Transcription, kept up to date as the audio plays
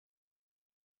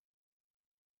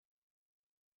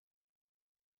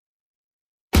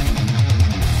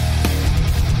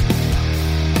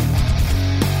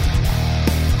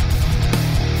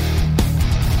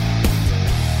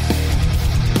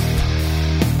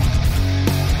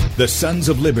The Sons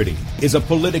of Liberty is a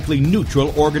politically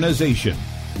neutral organization.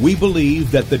 We believe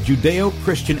that the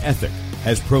Judeo-Christian ethic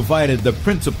has provided the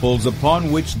principles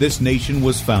upon which this nation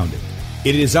was founded.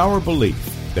 It is our belief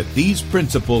that these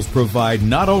principles provide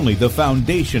not only the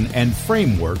foundation and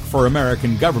framework for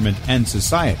American government and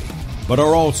society, but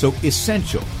are also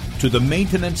essential to the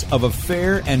maintenance of a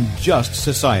fair and just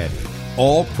society.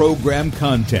 All program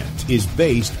content is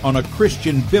based on a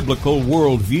Christian biblical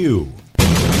worldview.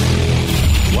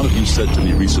 One of you said to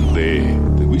me recently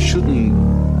that we shouldn't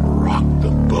rock the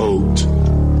boat.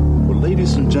 Well,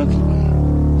 ladies and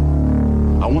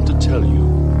gentlemen, I want to tell you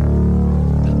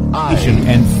that I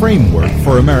and framework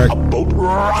for America. A boat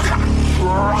rocker.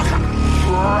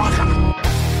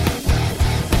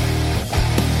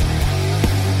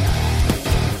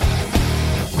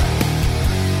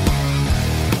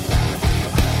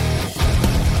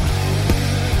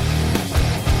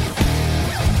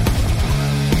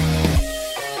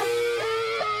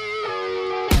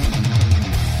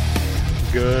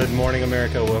 Good morning,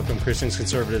 America. Welcome, Christians,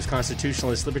 conservatives,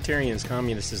 constitutionalists, libertarians,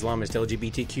 communists, Islamists,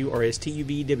 LGBTQ,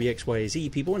 RSTUV,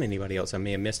 WXYZ people, and anybody else I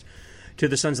may have missed, to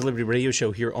the Sons of Liberty radio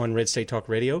show here on Red State Talk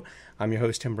Radio. I'm your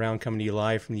host, Tim Brown, coming to you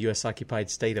live from the U.S.-occupied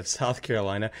state of South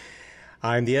Carolina.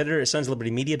 I'm the editor at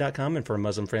sonsoflibertymedia.com, and for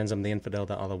Muslim friends, I'm the infidel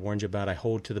that Allah warned you about. I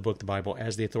hold to the book, the Bible,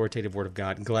 as the authoritative word of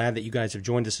God. Glad that you guys have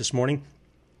joined us this morning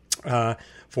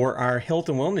for our health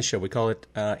and wellness show. We call it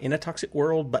In a Toxic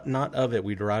World, but Not of It.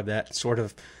 We derive that sort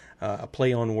of a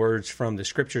play on words from the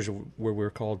scriptures where we're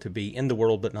called to be in the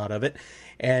world, but not of it.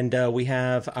 And we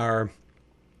have our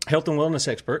health and wellness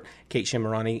expert, Kate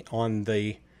Shemirani, on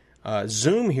the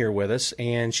Zoom here with us,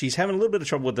 and she's having a little bit of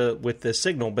trouble with the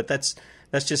signal, but that's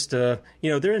just, they're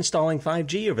installing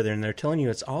 5G over there, and they're telling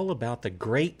you it's all about the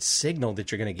great signal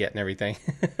that you're going to get and everything.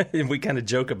 And we kind of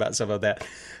joke about some of that.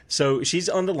 So she's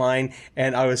on the line,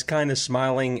 and I was kind of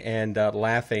smiling and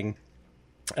laughing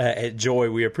at Joy.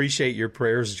 We appreciate your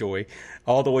prayers, Joy,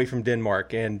 all the way from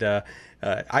Denmark. And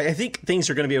I think things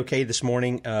are going to be okay this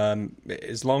morning.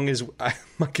 As long as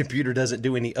my computer doesn't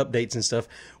do any updates and stuff,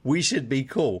 we should be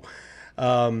cool.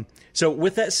 So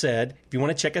with that said, if you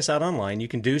want to check us out online, you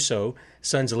can do so.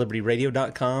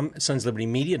 sonsoflibertyradio.com,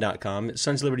 sonsoflibertymedia.com.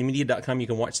 sonsoflibertymedia.com, you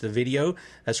can watch the video.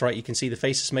 That's right, you can see the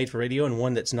faces made for radio and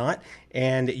one that's not.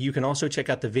 And you can also check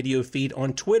out the video feed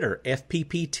on Twitter,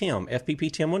 FPP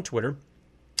Tim on Twitter.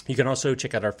 You can also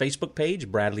check out our Facebook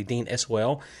page, Bradley Dean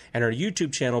SOL, and our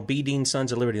YouTube channel, B. Dean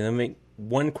Sons of Liberty. Let me make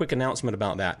one quick announcement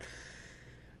about that.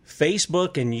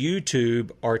 Facebook and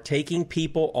YouTube are taking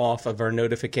people off of our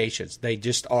notifications. They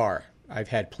just are. I've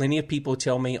had plenty of people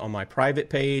tell me on my private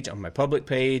page, on my public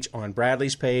page, on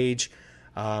Bradley's page,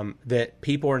 that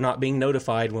people are not being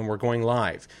notified when we're going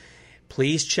live.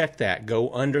 Please check that. Go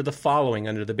under the following,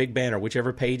 under the big banner,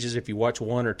 whichever pages, if you watch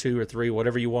 1 or 2 or 3,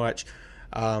 whatever you watch.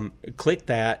 Click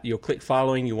that. You'll click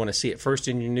following. You want to see it first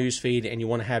in your news feed, and you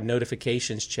want to have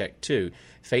notifications checked too.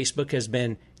 Facebook has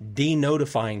been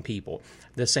de-notifying people.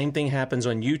 The same thing happens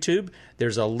on YouTube.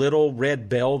 There's a little red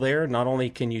bell there. Not only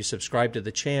can you subscribe to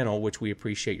the channel, which we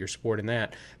appreciate your support in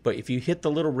that, but if you hit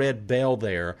the little red bell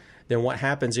there, then what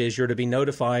happens is you're to be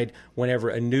notified whenever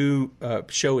a new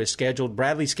show is scheduled.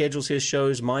 Bradley schedules his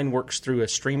shows. Mine works through a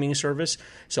streaming service,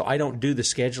 so I don't do the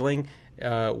scheduling.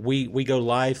 We go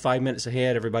live 5 minutes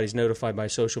ahead. Everybody's notified by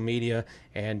social media,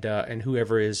 and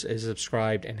whoever is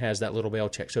subscribed and has that little bell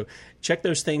check. So check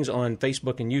those things on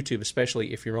Facebook and YouTube,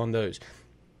 especially if you're on those.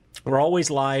 We're always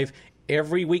live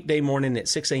every weekday morning at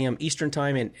 6 a.m. Eastern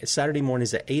Time, and Saturday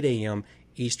mornings at 8 a.m.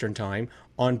 Eastern Time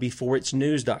on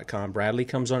beforeitsnews.com. Bradley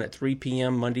comes on at 3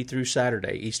 p.m. Monday through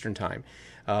Saturday Eastern Time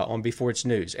on Before It's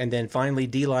News. And then finally,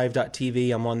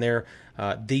 DLive.tv. I'm on there,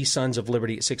 The Sons of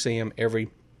Liberty at 6 a.m. every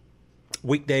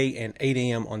weekday and 8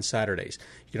 a.m. on Saturdays.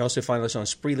 You can also find us on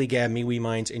Spreely, Gab, MeWe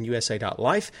Minds, and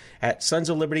USA.life at Sons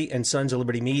of Liberty and Sons of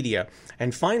Liberty Media.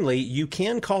 And finally, you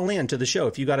can call in to the show.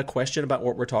 If you got a question about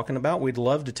what we're talking about, we'd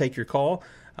love to take your call.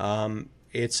 We're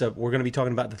going to be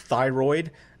talking about the thyroid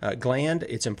gland,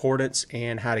 its importance,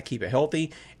 and how to keep it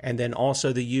healthy, and then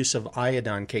also the use of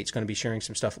iodine. Kate's going to be sharing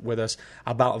some stuff with us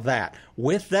about that.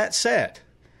 With that said,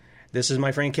 this is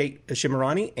my friend Kate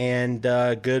Shemirani, and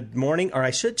good morning, or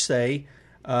I should say,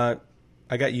 I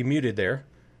got you muted there,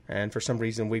 and for some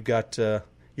reason we've got, you're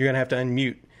going to have to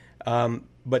unmute.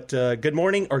 But good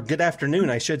morning, or good afternoon,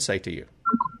 I should say to you.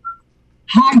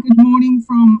 Hi, good morning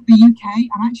from the UK.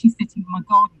 I'm actually sitting in my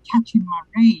garden catching my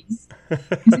rays,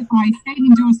 because if I stayed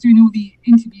indoors doing all the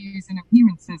interviews and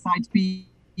appearances, I'd be,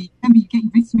 remember you get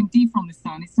your vitamin D from the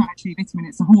sun. It's not actually a vitamin,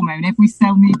 it's a hormone. Every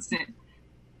cell needs it.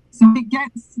 So if it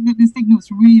gets that the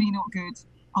signal's really not good,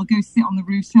 I'll go sit on the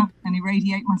router and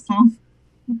irradiate myself.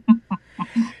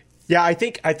 Yeah, I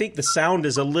think the sound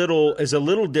is a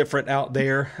little different out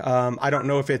there. I don't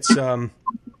know if it's I'm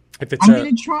going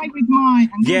to try with mine.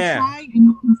 I'm going to try, and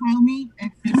you can tell me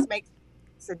if this makes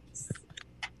sense.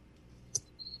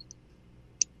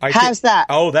 How's that?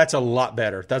 Oh, that's a lot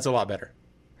better.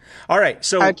 All right,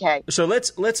 so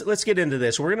let's get into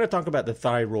this. We're going to talk about the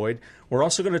thyroid. We're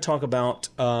also going to talk about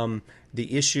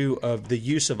the issue of the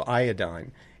use of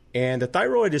iodine. And the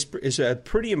thyroid is a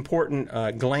pretty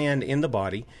important gland in the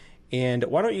body. And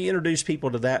why don't you introduce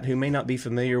people to that who may not be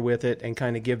familiar with it and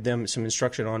kind of give them some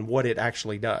instruction on what it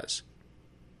actually does?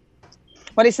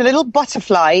 Well, it's a little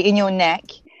butterfly in your neck.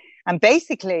 And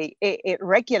basically, it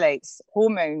regulates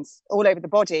hormones all over the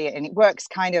body, and it works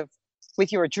kind of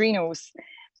with your adrenals.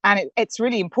 And it's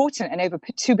really important. And over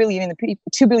 2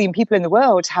 billion people in the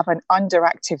world have an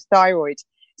underactive thyroid.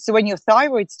 So when your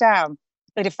thyroid's down,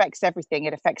 it affects everything.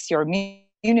 It affects your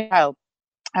immune health.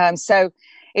 So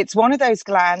it's one of those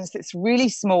glands that's really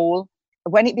small.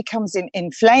 When it becomes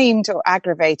inflamed or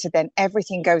aggravated, then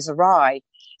everything goes awry.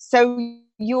 So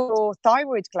your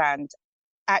thyroid gland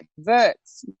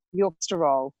adverts your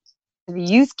cholesterol, the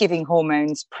youth-giving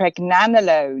hormones,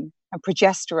 pregnenolone and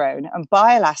progesterone and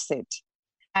bile acid.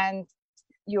 And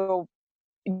your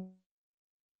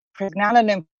pregnenolone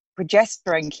and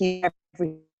progesterone keep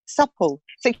everything supple.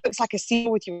 So it looks like a seal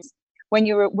with your...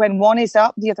 When one is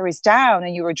up, the other is down,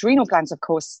 and your adrenal glands, of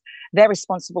course, they're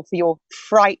responsible for your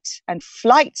fright and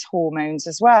flight hormones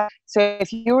as well. So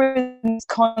if you're in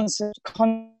constant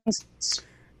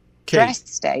stress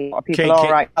state, what people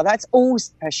are right now, that's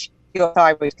also push your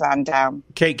thyroid gland down.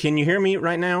 Kate, can you hear me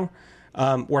right now?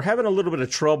 We're having a little bit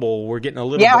of trouble. We're getting a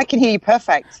little I can hear you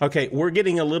perfect. Okay, we're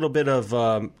getting a little bit of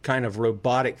kind of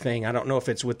robotic thing. I don't know if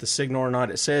it's with the signal or not.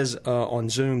 It says on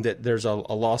Zoom that there's a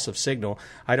loss of signal.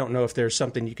 I don't know if there's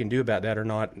something you can do about that or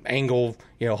not. Angle,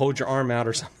 hold your arm out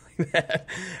or something like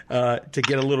that to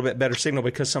get a little bit better signal,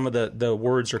 because some of the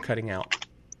words are cutting out.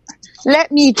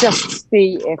 Let me just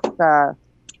see if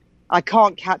I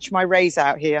can't catch my rays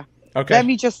out here. Okay. Let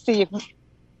me just see if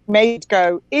maybe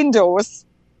go indoors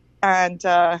and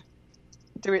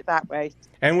do it that way.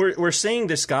 And we're seeing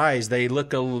the skies. They look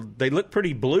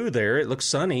pretty blue there. It looks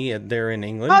sunny there in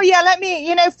England. Oh yeah, let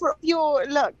me. For your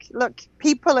look,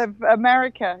 people of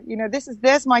America.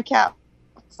 There's my cat,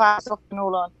 fast off and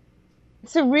all on.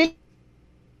 It's a really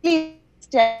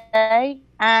day,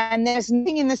 and there's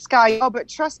nothing in the sky. Oh, but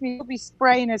trust me, you'll be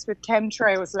spraying us with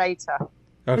chemtrails later.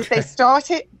 Okay. If they start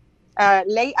it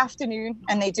late afternoon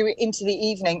and they do it into the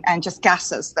evening and just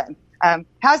gas us then.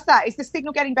 How's that? Is the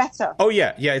signal getting better? Oh,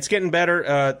 yeah, it's getting better.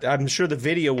 I'm sure the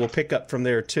video will pick up from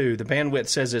there, too. The bandwidth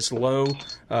says it's low,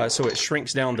 so it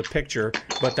shrinks down the picture,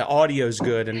 but the audio's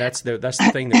good, and that's the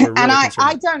thing that we're really and concerned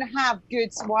I don't have good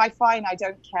Wi-Fi, and I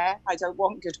don't care. I don't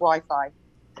want good Wi-Fi.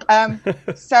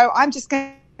 So I'm just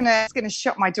going to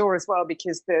shut my door as well,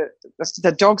 because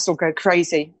the dogs will go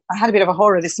crazy. I had a bit of a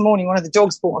horror this morning. One of the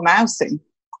dogs brought a mouse in,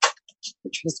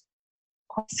 which was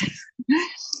quite...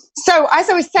 So as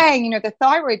I was saying, the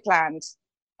thyroid gland,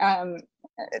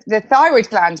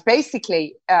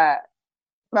 basically, a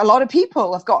lot of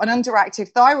people have got an underactive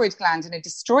thyroid gland and a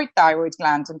destroyed thyroid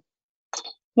gland. And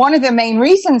one of the main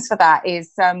reasons for that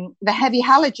is the heavy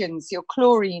halogens, your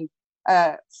chlorine,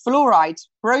 fluoride,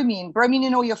 bromine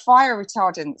in all your fire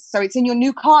retardants. So it's in your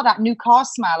new car, that new car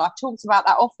smell. I've talked about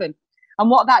that often.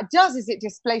 And what that does is it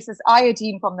displaces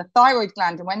iodine from the thyroid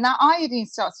gland. And when that iodine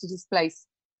starts to displace,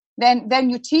 then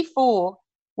your T4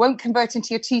 won't convert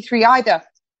into your T3 either.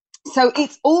 So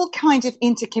it's all kind of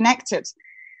interconnected.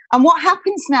 And what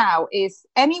happens now is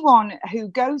anyone who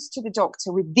goes to the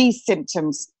doctor with these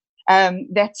symptoms,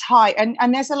 they're tired.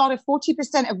 And there's a lot of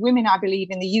 40% of women, I believe,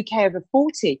 in the UK over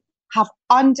 40 have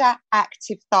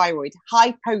underactive thyroid,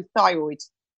 hypothyroid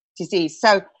disease.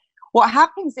 So what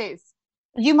happens is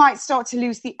you might start to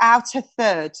lose the outer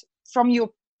third from your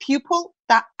pupil,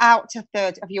 that outer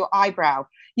third of your eyebrow.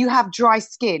 You have dry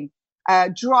skin,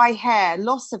 dry hair,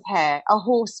 loss of hair, a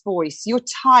hoarse voice. You're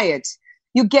tired.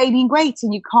 You're gaining weight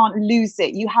and you can't lose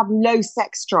it. You have low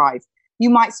sex drive. You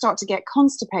might start to get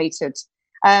constipated.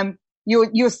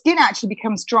 Your skin actually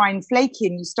becomes dry and flaky,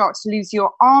 and you start to lose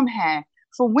your arm hair.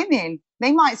 For women,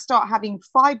 they might start having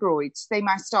fibroids. They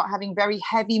might start having very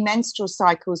heavy menstrual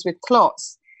cycles with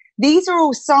clots. These are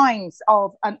all signs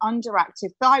of an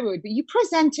underactive thyroid. But you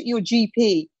present at your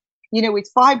GP, with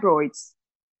fibroids.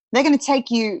 They're going to take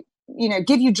you,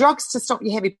 give you drugs to stop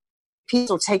your heavy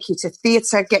periods, or take you to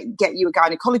theatre, get you a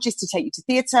gynecologist to take you to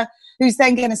theatre, who's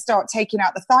then going to start taking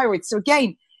out the thyroid. So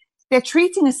again, they're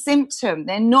treating a symptom.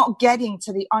 They're not getting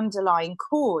to the underlying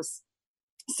cause.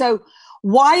 So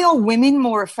why are women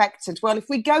more affected? Well, if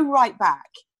we go right back,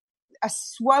 a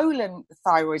swollen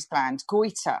thyroid gland,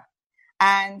 goiter.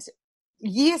 And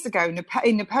years ago,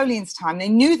 in Napoleon's time, they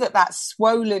knew that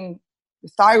swollen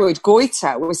thyroid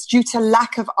goiter was due to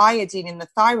lack of iodine in the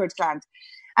thyroid gland.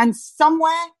 And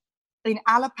somewhere in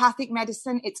allopathic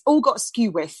medicine, it's all got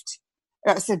skew-whiffed.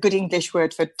 That's a good English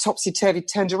word for topsy-turvy,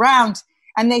 turned around.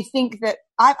 And they think that,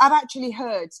 I've actually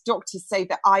heard doctors say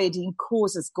that iodine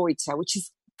causes goiter, which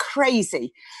is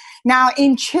crazy. Now,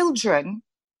 in children,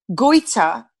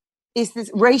 goiter is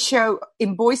this ratio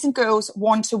in boys and girls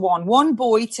 1-to-1. One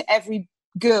boy to every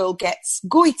girl gets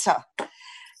goiter.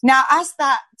 Now, as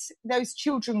those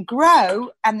children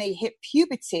grow and they hit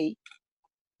puberty,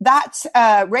 that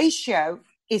ratio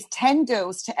is 10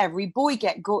 girls to every boy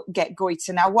get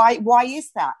goiter. Now, why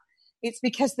is that? It's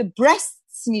because the breasts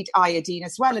need iodine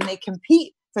as well, and they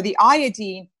compete for the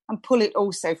iodine and pull it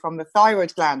also from the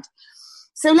thyroid gland.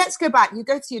 So let's go back. You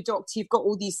go to your doctor, you've got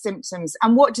all these symptoms.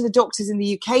 And what do the doctors in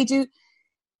the UK do?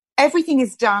 Everything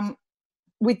is done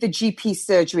with the GP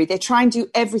surgery. They try and do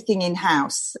everything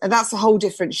in-house. And that's a whole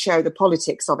different show, the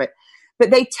politics of it. But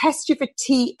they test you for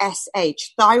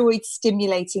TSH, thyroid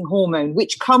stimulating hormone,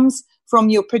 which comes from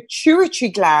your pituitary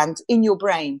gland in your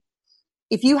brain.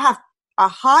 If you have a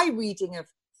high reading of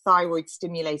thyroid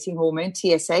stimulating hormone,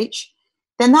 TSH,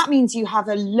 then that means you have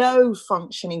a low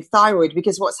functioning thyroid,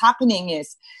 because what's happening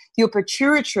is your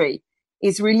pituitary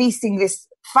is releasing this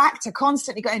factor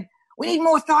constantly going, we need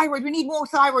more thyroid, we need more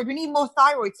thyroid, we need more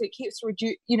thyroid. So it keeps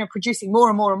producing more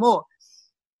and more and more.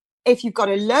 If you've got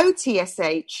a low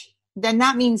TSH, then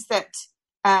that means that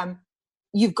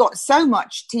you've got so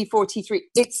much T4, T3,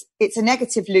 it's a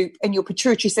negative loop, and your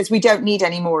pituitary says we don't need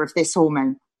any more of this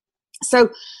hormone.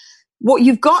 So what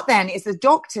you've got then is the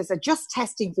doctors are just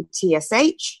testing for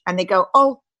TSH, and they go,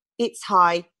 oh, it's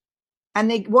high.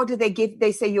 And what do they give?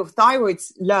 They say your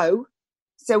thyroid's low,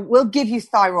 so we'll give you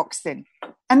thyroxine.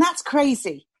 And that's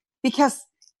crazy, because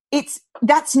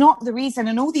that's not the reason.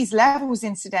 And all these levels,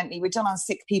 incidentally, were done on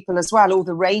sick people as well, all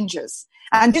the ranges.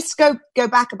 And just go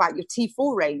back about your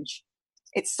T4 range.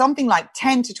 It's something like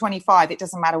 10 to 25. It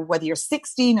doesn't matter whether you're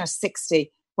 16 or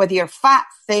 60, whether you're fat,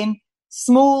 thin,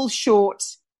 small, short.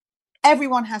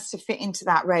 Everyone has to fit into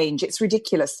that range. It's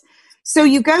ridiculous. So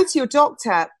you go to your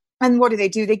doctor, and what do?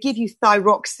 They give you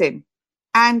thyroxine.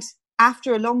 And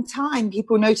after a long time,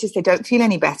 people notice they don't feel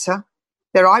any better.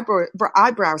 Their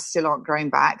eyebrows still aren't growing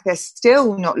back. They're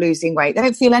still not losing weight. They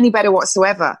don't feel any better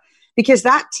whatsoever, because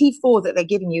that T4 that they're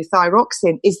giving you,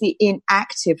 thyroxine, is the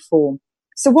inactive form.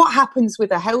 So what happens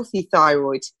with a healthy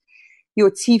thyroid?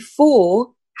 Your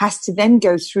T4 has to then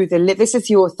go through the liver. This is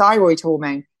your thyroid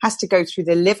hormone, has to go through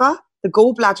the liver, the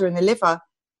gallbladder and the liver,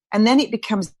 and then it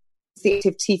becomes the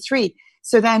active T3.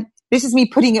 So then, this is me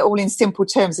putting it all in simple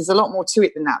terms. There's a lot more to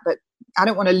it than that, but I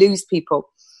don't want to lose people.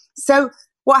 So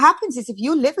what happens is, if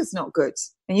your liver's not good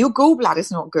and your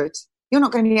gallbladder's not good, you're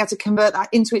not going to be able to convert that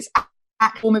into its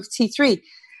active form of T3.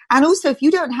 And also, if you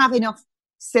don't have enough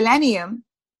selenium,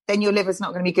 then your liver's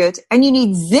not going to be good. And you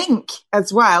need zinc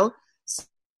as well.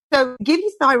 So give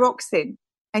you thyroxine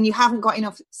and you haven't got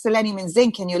enough selenium and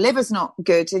zinc, and your liver's not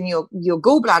good, and your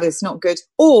gallbladder's not good,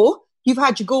 or you've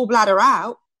had your gallbladder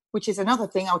out, which is another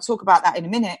thing. I'll talk about that in a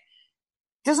minute.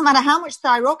 Doesn't matter how much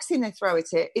thyroxine they throw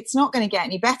at it, it's not going to get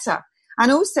any better. And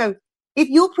also, if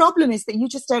your problem is that you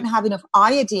just don't have enough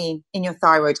iodine in your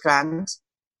thyroid gland,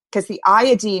 because the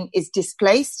iodine is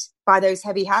displaced by those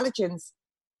heavy halogens,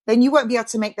 then you won't be able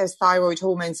to make those thyroid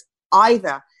hormones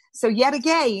either. So yet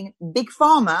again, Big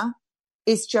Pharma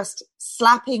is just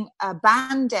slapping a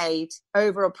Band-Aid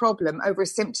over a problem, over a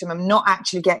symptom, and not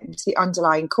actually getting to the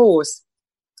underlying cause.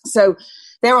 So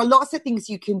there are lots of things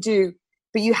you can do,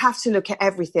 but you have to look at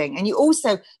everything. And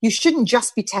you shouldn't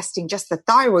just be testing just the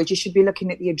thyroid. You should be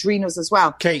looking at the adrenals as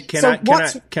well. Kate,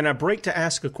 can I break to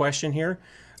ask a question here?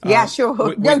 Yeah,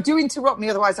 sure. No, do interrupt me,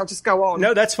 otherwise I'll just go on.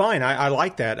 No, that's fine. I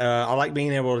like that. I like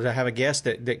being able to have a guest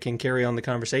that can carry on the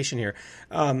conversation here.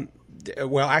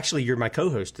 Well, actually, you're my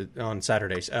co-host on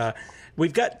Saturdays.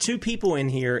 We've got two people in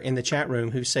here in the chat room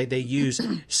who say they use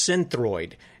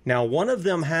Synthroid. Now, one of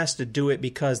them has to do it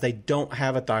because they don't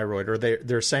have a thyroid, or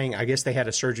they're saying, I guess they had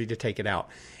a surgery to take it out.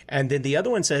 And then the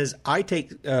other one says, I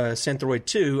take Synthroid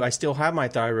too. I still have my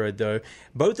thyroid though.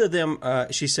 Both of them,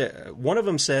 she said, one of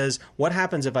them says, what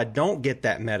happens if I don't get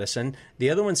that medicine? The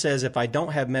other one says, if I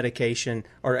don't have medication,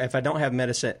 or if I don't have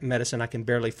medicine, I can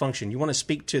barely function. You want to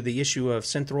speak to the issue of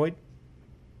Synthroid?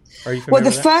 Are you familiar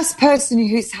with that? First person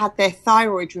who's had their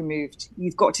thyroid removed,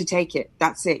 you've got to take it.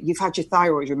 That's it. You've had your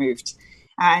thyroid removed.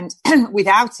 And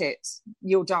without it,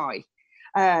 you'll die.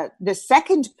 The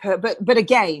second, but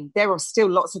again, there are still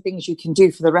lots of things you can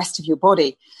do for the rest of your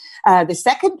body. The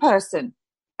second person,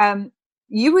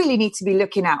 you really need to be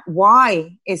looking at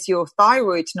why is your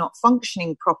thyroid not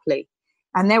functioning properly.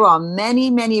 And there are many,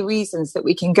 many reasons that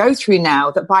we can go through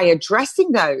now that by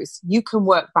addressing those, you can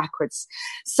work backwards.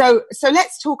 So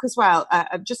let's talk as well,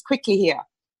 just quickly here.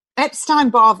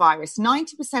 Epstein-Barr virus,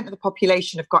 90% of the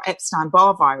population have got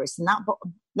Epstein-Barr virus, and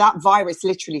that virus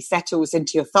literally settles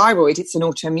into your thyroid. It's an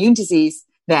autoimmune disease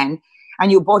then,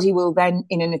 and your body will then,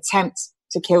 in an attempt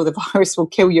to kill the virus, will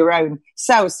kill your own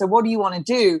cells. So what do you want to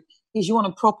do is you want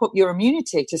to prop up your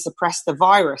immunity to suppress the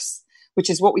virus, which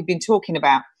is what we've been talking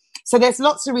about. So there's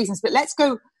lots of reasons, but let's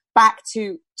go back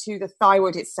to the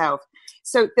thyroid itself.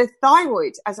 So the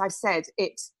thyroid, as I've said,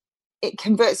 it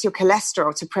converts your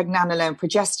cholesterol to pregnenolone,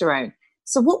 progesterone.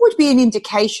 So what would be an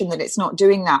indication that it's not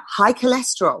doing that? High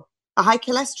cholesterol. A high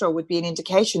cholesterol would be an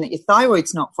indication that your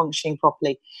thyroid's not functioning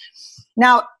properly.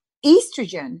 Now,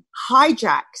 estrogen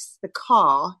hijacks the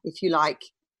car, if you like,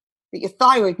 that your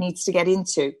thyroid needs to get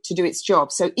into to do its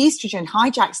job. So estrogen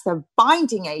hijacks the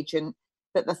binding agent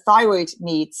that the thyroid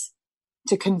needs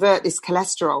to convert this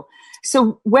cholesterol.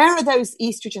 So where are those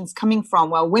estrogens coming from?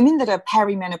 Well, women that are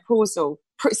premenopausal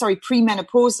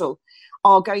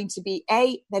are going to be,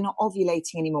 they're not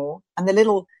ovulating anymore. And the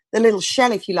little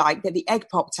shell, if you like, that the egg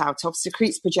popped out of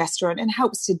secretes progesterone and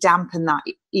helps to dampen that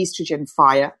estrogen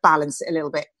fire, balance it a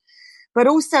little bit. But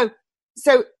also,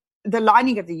 so the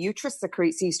lining of the uterus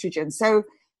secretes estrogen. So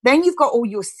then you've got all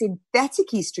your synthetic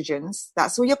estrogens.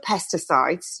 That's all your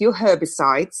pesticides, your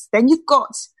herbicides. Then you've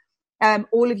got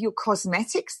all of your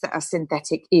cosmetics that are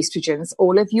synthetic estrogens,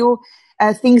 all of your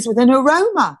things with an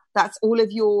aroma. That's all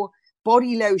of your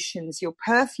body lotions, your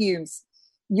perfumes,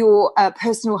 your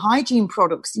personal hygiene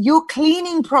products, your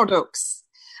cleaning products,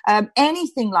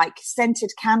 anything like scented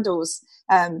candles,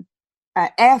 air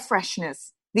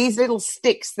fresheners. These little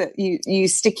sticks that you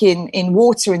stick in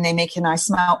water and they make a nice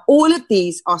smell. All of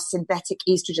these are synthetic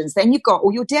estrogens. Then you've got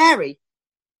all your dairy.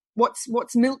 What's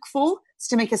milk for? It's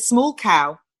to make a small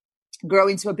cow grow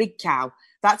into a big cow.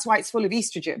 That's why it's full of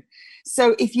estrogen.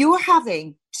 So if you're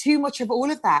having too much of all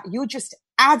of that, you're just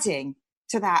adding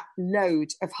to that load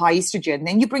of high estrogen.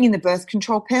 Then you bring in the birth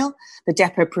control pill, the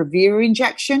Depo-Provera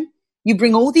injection. You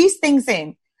bring all these things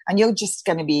in and you're just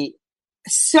going to be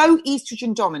so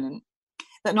estrogen dominant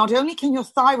that not only can your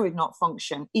thyroid not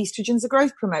function, estrogen's a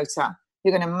growth promoter.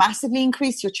 You're going to massively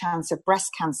increase your chance of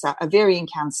breast cancer, ovarian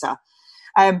cancer.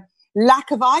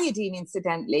 Lack of iodine,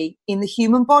 incidentally, in the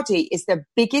human body is the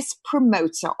biggest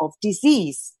promoter of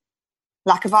disease.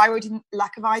 Lack of iodine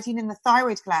in the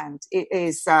thyroid gland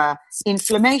is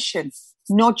inflammation,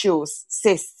 nodules,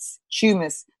 cysts,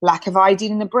 tumors. Lack of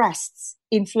iodine in the breasts,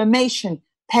 inflammation,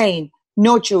 pain,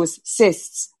 nodules,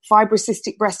 cysts,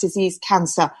 fibrocystic breast disease,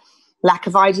 cancer. Lack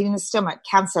of iodine in the stomach,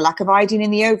 cancer. Lack of iodine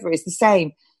in the ovaries, the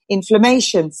same.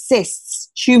 Inflammation,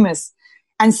 cysts, tumors.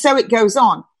 And so it goes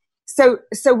on. So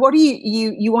what do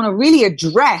you want to really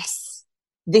address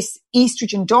this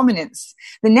estrogen dominance?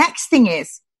 The next thing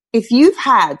is, if you've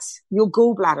had your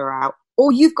gallbladder out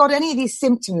or you've got any of these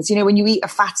symptoms, when you eat a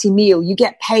fatty meal, you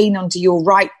get pain under your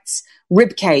right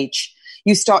rib cage,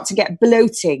 you start to get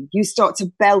bloating, you start to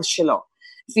belch a lot,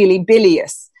 feeling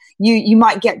bilious, you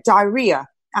might get diarrhea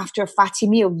after a fatty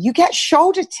meal, you get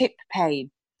shoulder tip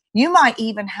pain, you might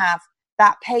even have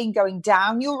that pain going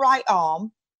down your right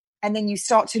arm, and then you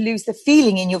start to lose the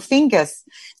feeling in your fingers.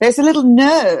 There's a little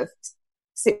nerve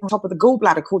sitting on top of the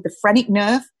gallbladder called the phrenic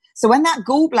nerve. So when that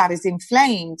gallbladder is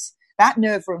inflamed, that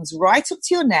nerve runs right up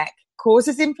to your neck,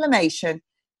 causes inflammation,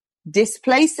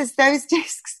 displaces those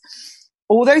discs.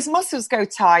 All those muscles go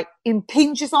tight,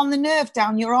 impinges on the nerve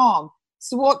down your arm.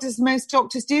 So what does most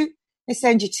doctors do? They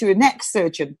send you to a neck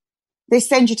surgeon. They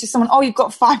send you to someone, you've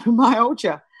got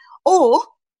fibromyalgia. Or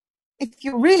if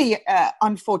you're really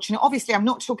unfortunate, obviously I'm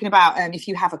not talking about if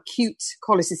you have acute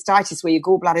cholecystitis where your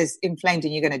gallbladder is inflamed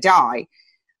and you're going to die.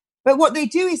 But what they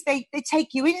do is they take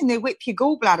you in and they whip your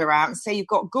gallbladder out and say you've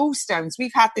got gallstones.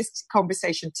 We've had this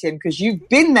conversation, Tim, because you've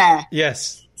been there.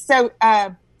 Yes. So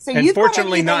and you've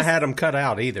fortunately not had them cut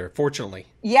out either, fortunately.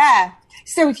 Yeah.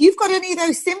 So if you've got any of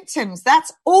those symptoms,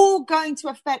 that's all going to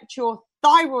affect your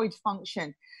thyroid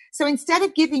function. So instead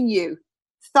of giving you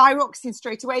thyroxine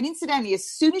straight away, and incidentally, as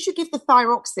soon as you give the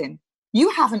thyroxine,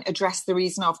 you haven't addressed the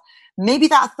reason of maybe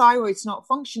that thyroid's not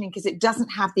functioning because it doesn't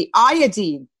have the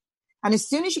iodine. And as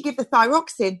soon as you give the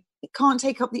thyroxine, it can't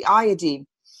take up the iodine.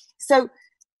 So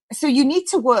you need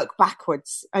to work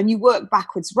backwards, and you work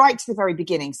backwards right to the very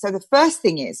beginning. So the first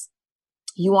thing is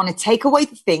you want to take away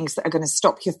the things that are going to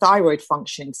stop your thyroid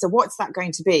functioning. So what's that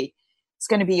going to be? It's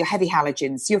going to be your heavy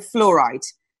halogens, your fluoride.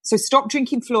 So stop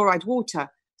drinking fluoride water.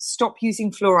 Stop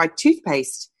using fluoride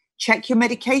toothpaste. Check your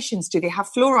medications. Do they have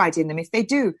fluoride in them? If they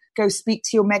do, go speak to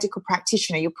your medical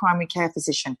practitioner, your primary care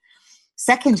physician.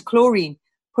 Second, chlorine.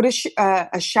 Put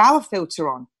a shower filter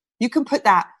on. You can put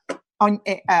that on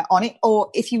it. Or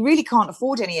if you really can't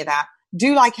afford any of that,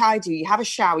 do like I do. You have a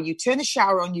shower. You turn the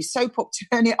shower on. You soap up,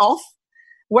 turn it off.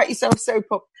 Wet yourself, soap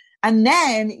up. And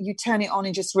then you turn it on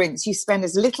and just rinse. You spend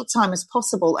as little time as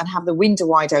possible and have the window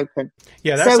wide open.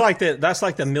 Yeah, that's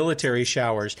like the military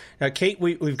showers. Now, Kate,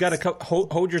 we've got to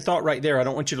hold your thought right there. I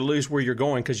don't want you to lose where you're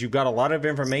going because you've got a lot of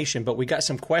information, but we got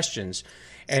some questions.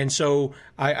 And so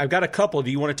I've got a couple. Do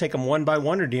you want to take them one by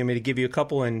one, or do you want me to give you a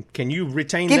couple? And can you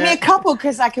retain Give me a couple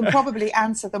because I can probably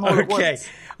answer them all at once. Okay.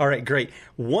 All right, great.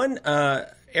 One,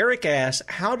 Eric asks,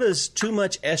 how does too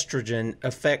much estrogen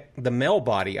affect the male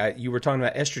body? You were talking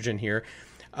about estrogen here.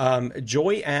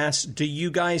 Joy asks, do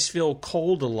you guys feel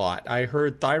cold a lot? I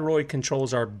heard thyroid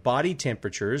controls our body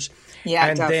temperatures. Yeah,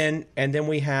 and then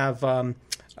we have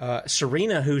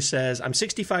Serena, who says, I'm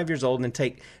 65 years old and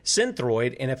take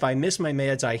Synthroid, and if I miss my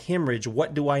meds, I hemorrhage.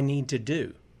 What do I need to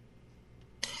do?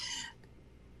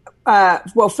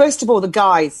 Well, first of all, the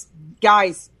guys,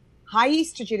 high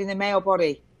estrogen in the male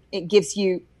body. It gives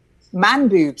you man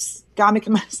boobs,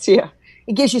 gynecomastia.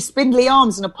 It gives you spindly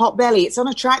arms and a pot belly. It's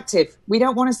unattractive. We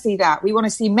don't want to see that. We want to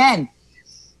see men.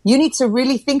 You need to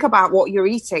really think about what you're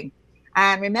eating.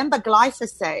 And remember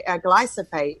glyphosate, I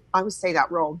always say that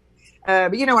wrong.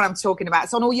 But you know what I'm talking about.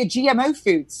 It's on all your GMO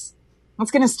foods. That's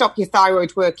going to stop your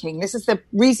thyroid working. This is the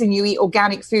reason you eat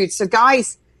organic foods. So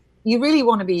guys, you really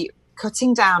want to be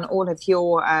cutting down all of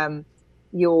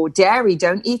your dairy.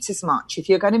 Don't eat as much. If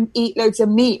you're going to eat loads of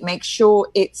meat, make sure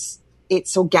it's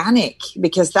organic,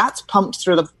 because that's pumped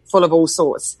full of all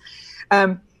sorts.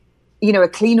 A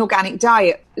clean organic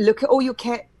diet. Look at all your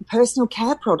personal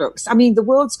care products. I mean, the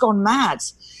world's gone mad.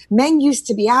 Men used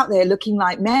to be out there looking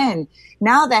like men.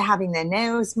 Now they're having their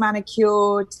nails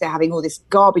manicured. They're having all this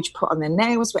garbage put on their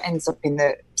nails, what ends up in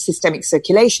the systemic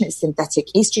circulation. It's synthetic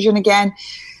estrogen again.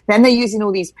 Then they're using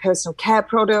all these personal care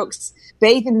products,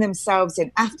 bathing themselves in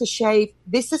aftershave.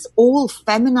 This is all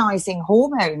feminizing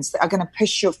hormones that are going to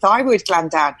push your thyroid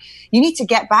gland down. You need to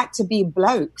get back to being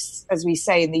blokes, as we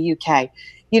say in the UK.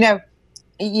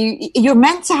 You're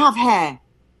meant to have hair.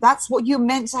 That's what you're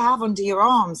meant to have under your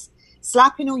arms.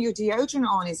 Slapping all your deodorant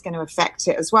on is going to affect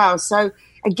it as well. So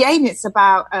again, it's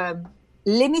about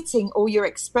limiting all your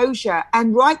exposure,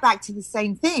 and right back to the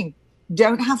same thing.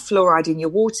 Don't have fluoride in your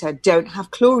water. Don't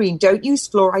have chlorine. Don't use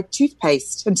fluoride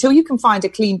toothpaste until you can find a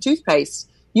clean toothpaste.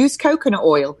 Use coconut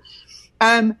oil.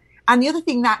 And the other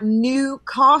thing, that new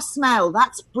car smell,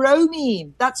 that's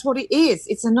bromine. That's what it is.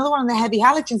 It's another one of the heavy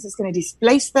halogens that's going to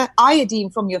displace the iodine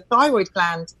from your thyroid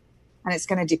gland, and it's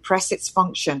going to depress its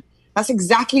function. That's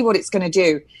exactly what it's going to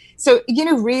do. So,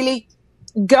 really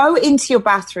go into your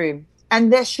bathroom,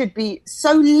 and there should be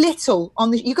so little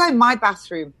you go in my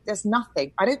bathroom, there's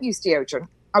nothing. I don't use deodorant.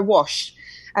 I wash.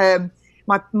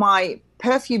 My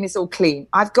perfume is all clean.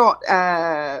 I've got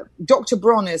Dr.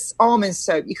 Bronner's almond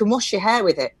soap. You can wash your hair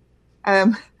with it.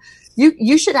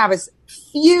 You should have as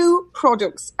few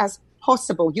products as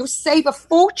possible. You'll save a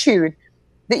fortune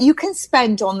that you can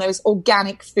spend on those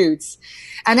organic foods.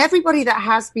 And everybody that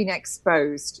has been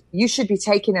exposed, you should be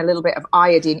taking a little bit of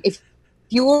iodine. If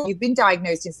you've been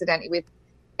diagnosed incidentally with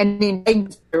an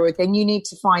thyroid, then you need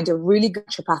to find a really good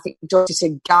naturopathic doctor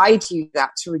to guide you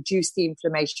to reduce the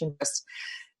inflammation.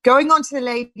 Going on to the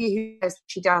lady who says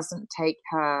she doesn't take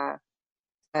her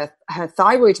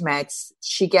thyroid meds,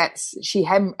 she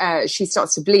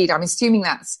starts to bleed. I'm assuming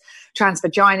that's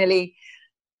transvaginally.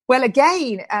 Well,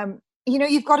 again,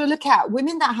 you've got to look at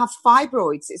women that have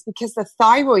fibroids. It's because the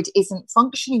thyroid isn't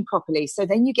functioning properly. So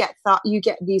then you get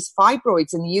these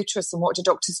fibroids in the uterus, and what do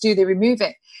doctors do? They remove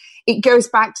it. It goes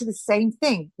back to the same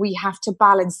thing. We have to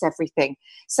balance everything.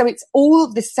 So it's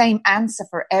all the same answer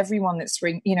for everyone that's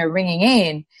ringing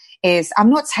in. Is I'm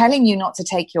not telling you not to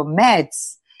take your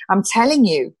meds. I'm telling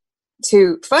you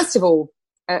to, first of all,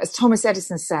 as Thomas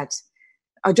Edison said,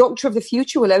 a doctor of the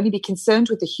future will only be concerned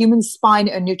with the human spine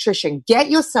and nutrition.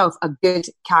 Get yourself a good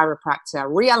chiropractor.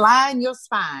 Realign your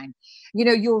spine.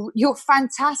 You're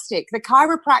fantastic. The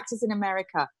chiropractors in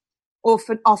America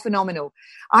are phenomenal.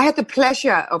 I had the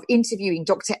pleasure of interviewing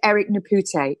Dr. Eric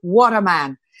Napute. What a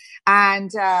man.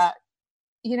 And,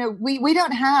 we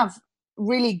don't have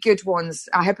really good ones.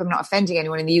 I hope I'm not offending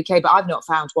anyone in the UK, but I've not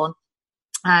found one.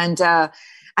 And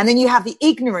then you have the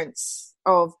ignorance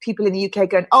of people in the UK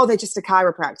going, oh, they're just a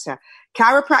chiropractor.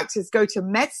 Chiropractors go to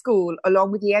med school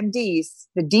along with the MDs.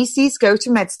 The DCs go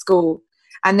to med school.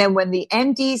 And then when the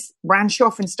MDs branch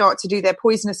off and start to do their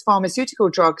poisonous pharmaceutical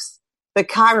drugs, The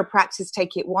chiropractors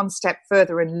take it one step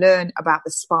further and learn about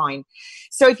the spine.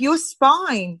 So if your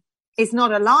spine is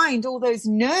not aligned, all those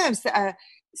nerves that are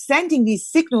sending these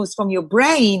signals from your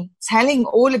brain, telling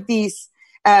all of these,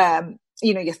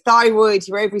 your thyroid,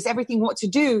 your ovaries, everything what to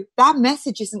do, that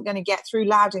message isn't going to get through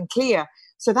loud and clear.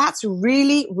 So that's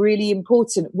really, really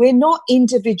important. We're not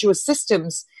individual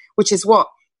systems, which is what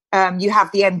you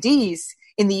have the MDs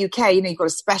in the UK. You've got a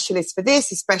specialist for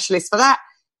this, a specialist for that.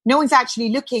 No one's actually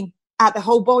looking at the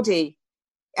whole body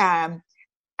and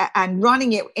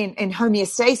running it in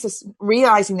homeostasis,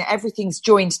 realizing that everything's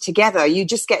joined together. You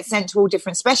just get sent to all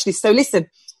different specialists. So listen,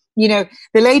 the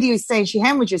lady who's saying she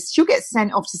hemorrhages, she'll get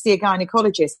sent off to see a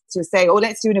gynecologist to say, oh,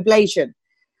 let's do an ablation.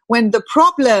 When the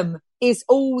problem is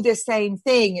all the same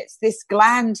thing. It's this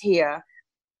gland here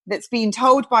that's being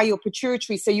told by your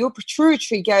pituitary. So your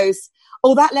pituitary goes,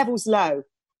 oh, that level's low.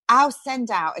 I'll send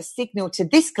out a signal to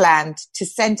this gland to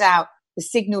send out the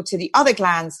signal to the other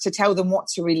glands to tell them what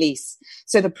to release.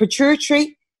 So the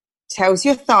pituitary tells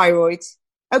your thyroid,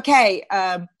 okay,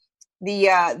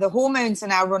 the hormones are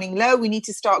now running low. We need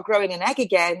to start growing an egg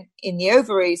again in the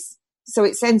ovaries. So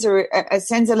it sends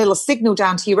a little signal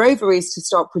down to your ovaries to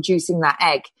start producing that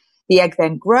egg. The egg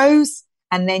then grows,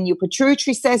 and then your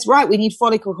pituitary says, right, we need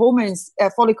follicle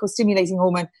stimulating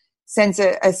hormone, sends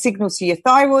a signal to your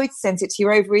thyroid, sends it to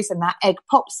your ovaries, and that egg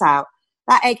pops out.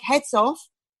 That egg heads off,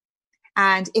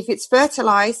 and if it's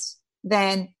fertilized,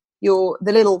 then the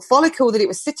little follicle that it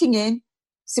was sitting in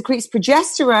secretes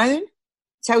progesterone,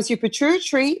 tells your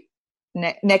pituitary,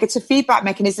 negative feedback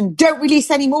mechanism, don't release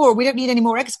any more. We don't need any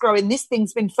more eggs growing. This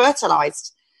thing's been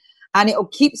fertilized. And it'll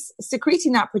keep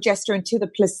secreting that progesterone until the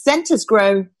placenta's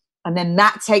grown, and then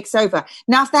that takes over.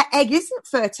 Now, if that egg isn't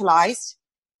fertilized,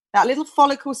 that little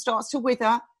follicle starts to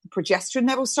wither, the progesterone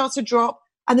level starts to drop,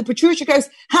 and the pituitary goes,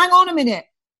 hang on a minute,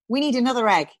 we need another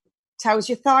egg. Tells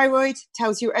your thyroid,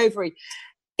 tells your ovary.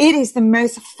 It is the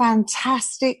most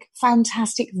fantastic,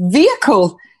 fantastic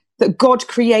vehicle that God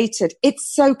created.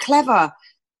 It's so clever.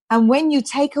 And when you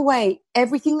take away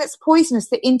everything that's poisonous,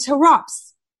 that interrupts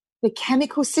the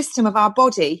chemical system of our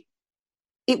body,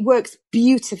 it works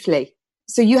beautifully.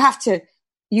 So you have to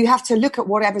look at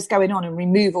whatever's going on and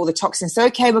remove all the toxins. So,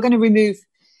 okay, we're going to remove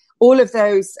all of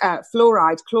those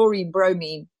fluoride, chlorine,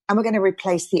 bromine, and we're going to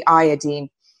replace the iodine.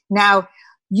 Now,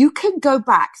 you can go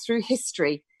back through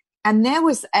history, and there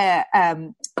was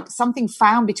something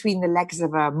found between the legs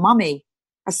of a mummy,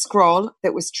 a scroll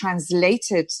that was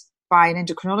translated by an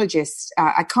endocrinologist.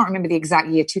 I can't remember the exact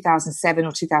year, 2007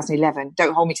 or 2011.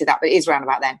 Don't hold me to that, but it is around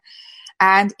about then.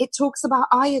 And it talks about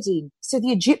iodine. So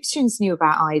the Egyptians knew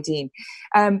about iodine.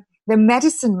 The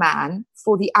medicine man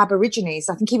for the Aborigines,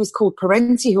 I think he was called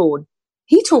Parentihorn,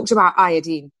 he talked about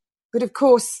iodine. But of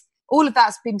course, all of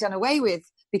that's been done away with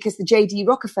because the J.D.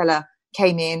 Rockefeller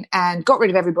came in and got rid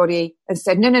of everybody and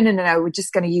said, no, we're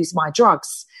just going to use my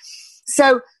drugs.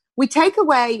 So we take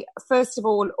away, first of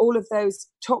all of those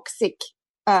toxic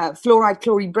fluoride,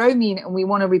 chlorine, bromine, and we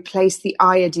want to replace the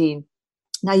iodine.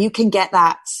 Now, you can get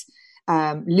that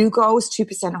Lugol's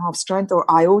 2% half strength or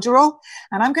Iodorol.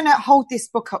 And I'm going to hold this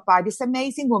book up by this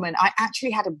amazing woman. I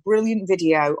actually had a brilliant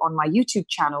video on my YouTube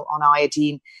channel on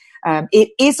iodine. It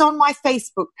is on my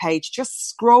Facebook page. Just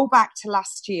scroll back to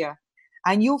last year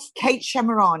and Kate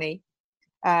Shemirani,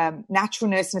 Natural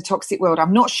Nurse in a Toxic World.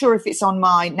 I'm not sure if it's on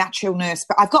my Natural Nurse,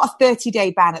 but I've got a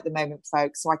 30-day ban at the moment,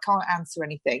 folks, so I can't answer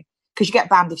anything because you get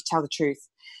banned if you tell the truth.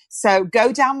 So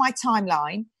go down my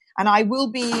timeline, and I will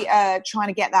be trying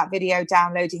to get that video,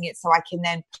 downloading it so I can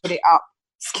then put it up.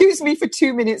 Excuse me for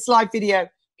 2 minutes live video.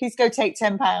 Please go take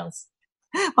 £10.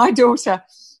 My daughter.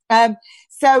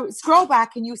 So scroll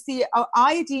back and you'll see an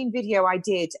iodine video I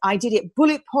did. I did it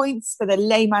bullet points for the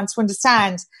layman to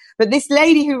understand. But this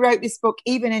lady who wrote this book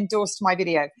even endorsed my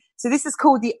video. So this is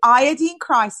called The Iodine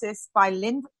Crisis by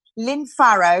Lynn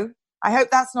Farrow. I hope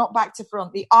that's not back to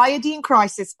front. The Iodine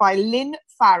Crisis by Lynn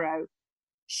Farrow.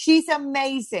 She's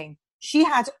amazing. She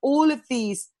had all of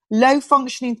these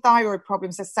low-functioning thyroid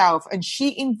problems herself, and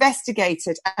she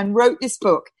investigated and wrote this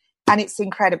book. And it's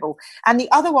incredible. And the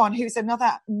other one, who's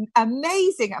another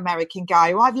amazing American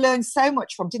guy who I've learned so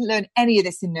much from, didn't learn any of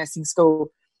this in nursing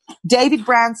school, David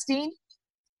Brownstein,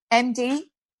 MD.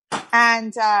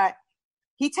 And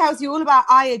he tells you all about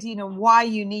iodine and why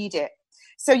you need it.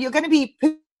 So you're going to be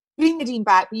putting iodine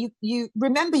back, but you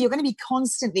remember you're going to be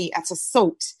constantly at a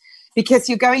salt because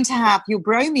you're going to have your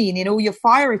bromine in all your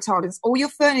fire retardants. All your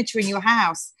furniture in your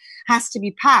house has to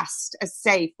be passed as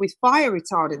safe with fire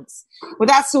retardants. Well,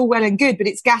 that's all well and good, but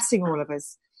it's gassing all of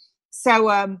us.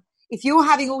 So if you're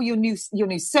having all your new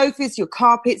sofas, your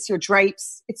carpets, your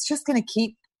drapes, it's just going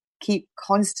to keep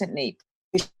constantly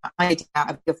iodine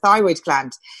out of your thyroid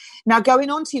gland. Now, going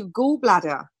on to your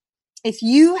gallbladder, if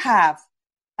you have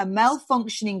a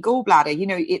malfunctioning gallbladder,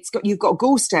 you've got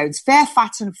gallstones. Fair,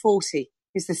 fat, and 40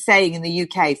 is the saying in the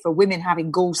UK for women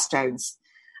having gallstones.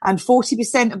 And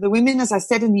 40% of the women, as I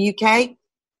said, in the UK,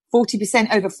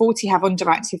 40% over 40 have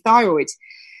underactive thyroid.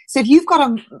 So if you've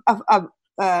got a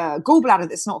gallbladder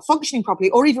that's not functioning properly,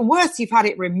 or even worse, you've had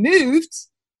it removed,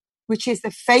 which is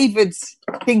the favored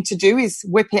thing to do, is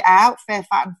whip it out, fair,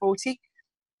 fat, and 40,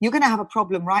 you're going to have a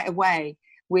problem right away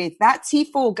with that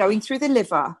T4 going through the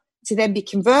liver to then be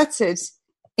converted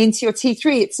into your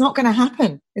T3. It's not going to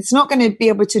happen. It's not going to be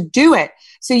able to do it.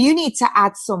 So you need to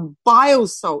add some bile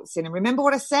salts in. And remember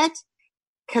what I said?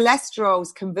 Cholesterol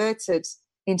is converted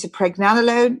into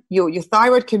pregnenolone. Your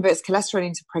thyroid converts cholesterol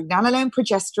into pregnenolone,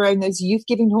 progesterone, those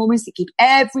youth-giving hormones that keep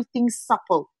everything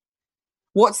supple.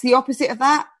 What's the opposite of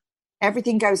that?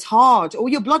 Everything goes hard. All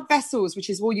your blood vessels, which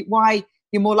is why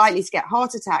you're more likely to get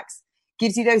heart attacks,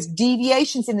 gives you those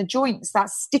deviations in the joints, that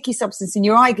sticky substance in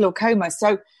your eye, glaucoma.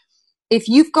 So if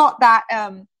you've got that,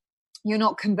 you're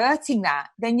not converting that,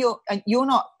 then you're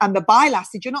not, and the bile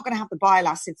acid, you're not going to have the bile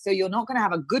acid. So you're not going to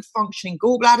have a good functioning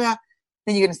gallbladder.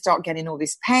 Then you're going to start getting all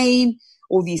this pain,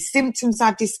 all these symptoms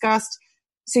I've discussed.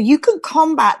 So you can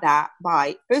combat that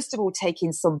by, first of all,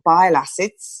 taking some bile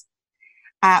acids,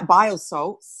 bile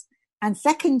salts. And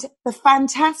second, the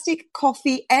fantastic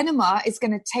coffee enema is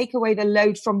going to take away the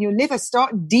load from your liver.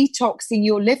 Start detoxing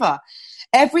your liver.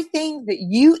 Everything that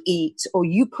you eat or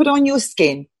you put on your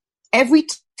skin, every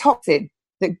toxin,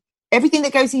 everything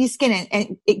that goes in your skin,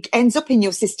 and it ends up in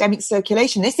your systemic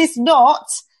circulation. This is not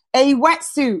a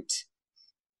wetsuit.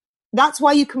 That's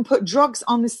why you can put drugs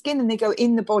on the skin and they go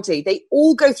in the body. They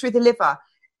all go through the liver.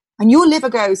 And your liver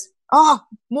goes,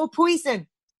 more poison.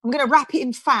 I'm going to wrap it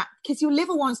in fat, because your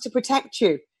liver wants to protect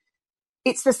you.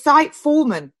 It's the site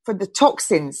foreman for the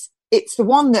toxins. It's the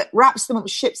one that wraps them up,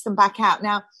 ships them back out.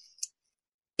 Now,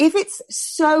 if it's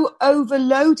so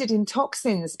overloaded in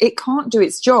toxins, it can't do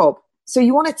its job. So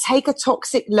you want to take a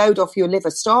toxic load off your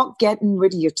liver. Start getting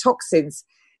rid of your toxins.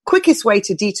 Quickest way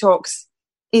to detox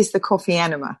is the coffee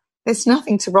enema. There's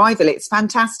nothing to rival it. It's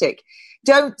fantastic.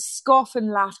 Don't scoff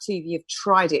and laugh till you've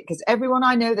tried it, because everyone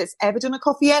I know that's ever done a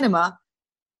coffee enema,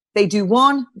 they do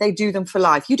one, they do them for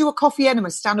life. You do a coffee enema,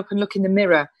 stand up and look in the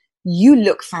mirror. You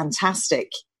look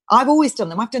fantastic. I've always done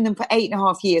them. I've done them for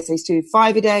 8.5 years. I used to do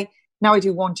 5 a day. Now I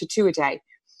do 1 to 2 a day.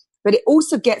 But it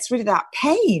also gets rid of that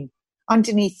pain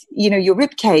underneath, your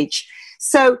rib cage.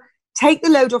 So take the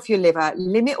load off your liver,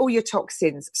 limit all your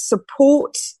toxins,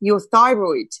 support your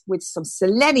thyroid with some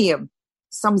selenium,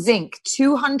 some zinc,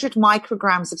 200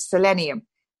 micrograms of selenium,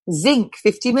 zinc,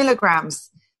 50 milligrams.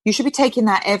 You should be taking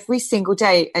that every single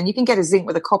day, and you can get a zinc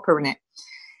with a copper in it.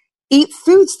 Eat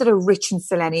foods that are rich in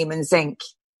selenium and zinc.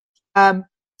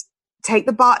 Take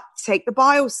the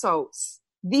bile salts.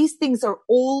 These things are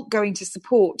all going to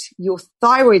support your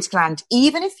thyroid gland.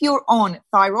 Even if you're on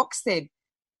thyroxine,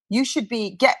 you should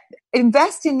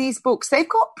invest in these books. They've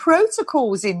got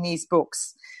protocols in these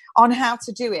books on how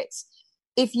to do it.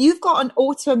 If you've got an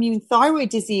autoimmune thyroid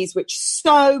disease, which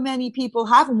so many people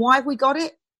have, and why have we got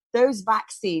it? Those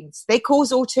vaccines, they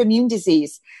cause autoimmune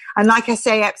disease. And like I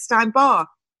say, Epstein-Barr,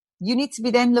 you need to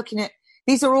be then looking at,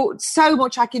 these are all so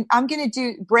much I'm going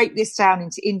to break this down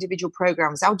into individual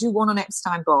programs. I'll do one on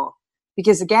Epstein-Barr,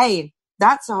 because again,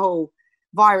 that's a whole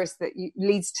virus that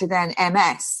leads to then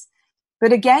MS.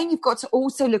 But again, you've got to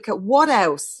also look at what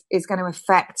else is going to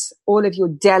affect all of your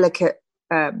delicate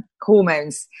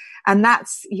hormones. And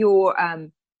that's your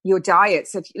diet.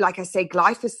 So like I say,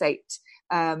 glyphosate,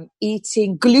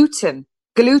 eating gluten.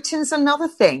 Gluten's another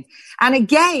thing. And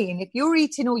again, if you're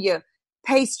eating all your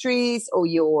pastries or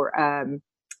your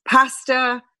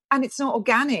pasta and it's not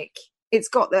organic, it's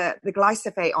got the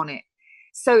glyphosate on it.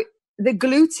 So the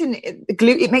gluten,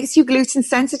 it makes you gluten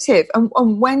sensitive.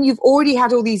 And when you've already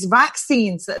had all these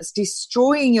vaccines that's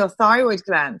destroying your thyroid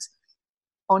gland,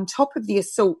 on top of the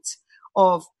assault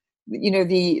of,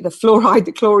 the fluoride,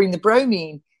 the chlorine, the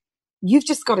bromine, you've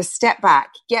just got to step back,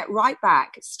 get right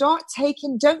back,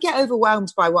 don't get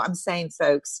overwhelmed by what I'm saying,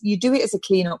 folks. You do it as a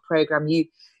cleanup program.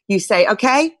 You say,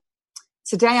 okay,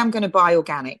 today I'm going to buy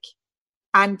organic.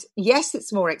 And yes,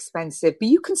 it's more expensive, but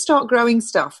you can start growing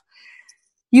stuff.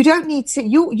 You don't need to,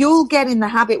 you'll get in the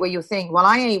habit where you'll think, well,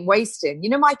 I ain't wasting.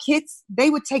 My kids, they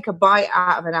would take a bite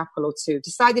out of an apple or two,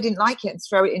 decide they didn't like it and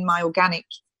throw it in my organic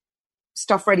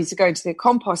stuff ready to go into the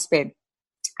compost bin.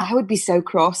 I would be so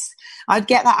cross. I'd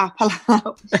get that apple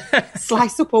out,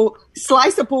 slice up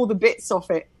all the bits off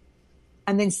it,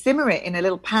 and then simmer it in a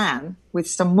little pan with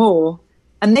some more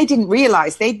And they didn't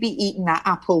realize they'd be eating that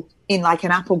apple in like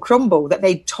an apple crumble that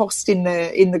they tossed in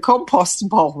the compost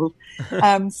bowl.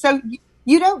 So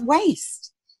you don't waste.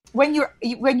 When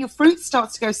your fruit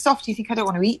starts to go soft, you think, I don't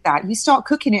want to eat that. You start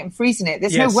cooking it and freezing it.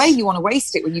 There's no way you want to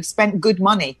waste it when you've spent good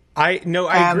money. I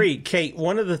agree, Kate.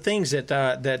 One of the things that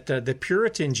the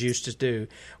Puritans used to do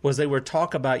was they would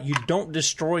talk about you don't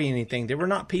destroy anything. They were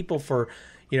not people for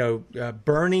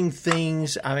burning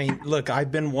things. I mean, look,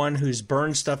 I've been one who's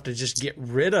burned stuff to just get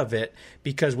rid of it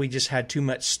because we just had too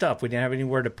much stuff. We didn't have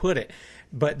anywhere to put it.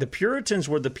 But the Puritans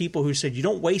were the people who said, you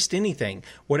don't waste anything.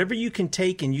 Whatever you can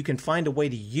take and you can find a way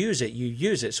to use it, you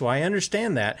use it. So I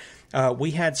understand that.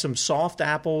 We had some soft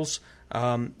apples.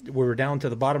 We were down to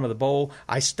the bottom of the bowl.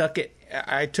 I took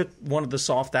one of the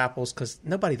soft apples because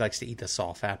nobody likes to eat the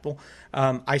soft apple.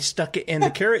 I stuck it in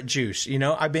the carrot juice.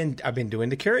 I've been doing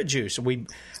the carrot juice.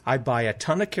 I buy a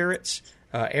ton of carrots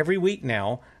every week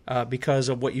now because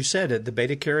of what you said, the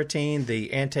beta carotene,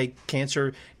 the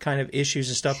anti-cancer kind of issues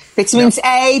and stuff. Vitamins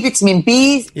A, vitamin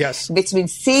B, yes, vitamin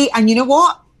C, and you know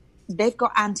what? They've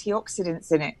got antioxidants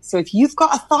in it. So if you've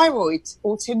got a thyroid,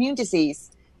 autoimmune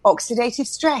disease, oxidative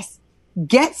stress,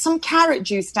 get some carrot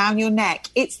juice down your neck.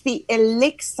 It's the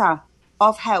elixir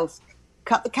of health.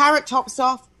 Cut the carrot tops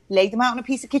off, lay them out on a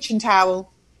piece of kitchen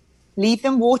towel, leave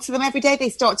them, water them every day. They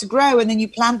start to grow, and then you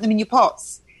plant them in your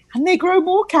pots, and they grow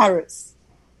more carrots.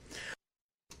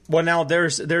 Well, now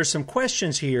there's some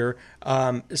questions here.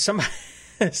 Somebody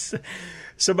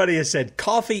has said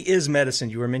coffee is medicine.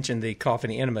 You were mentioning the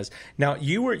coffee enemas. Now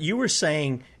you were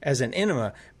saying as an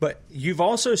enema, but you've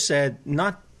also said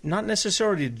not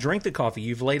necessarily to drink the coffee.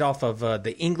 You've laid off of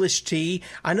the English tea.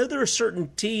 I know there are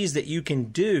certain teas that you can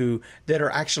do that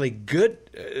are actually good,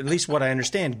 at least what I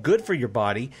understand, good for your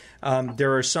body.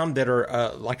 There are some that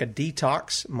are like a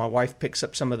detox. My wife picks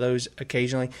up some of those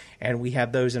occasionally, and we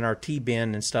have those in our tea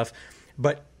bin and stuff.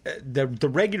 But the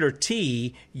regular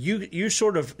tea, you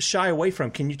sort of shy away from.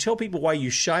 Can you tell people why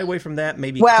you shy away from that?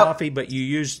 Maybe coffee, but you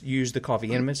use the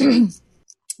coffee enemas?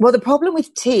 Well, the problem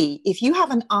with tea, if you have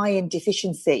an iron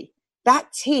deficiency,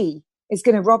 that tea is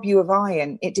going to rob you of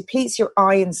iron. It depletes your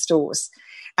iron stores.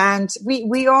 And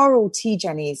we are all tea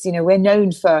jennies. We're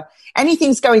known for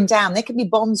anything's going down. There could be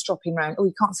bombs dropping around. Oh,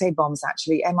 you can't say bombs,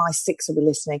 actually. MI6 will be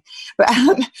listening. But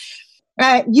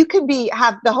you can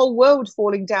have the whole world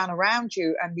falling down around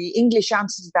you. And the English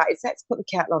answer to that is, let's put the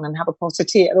kettle on and have a pot of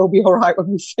tea. It'll be all right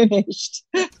when we're finished.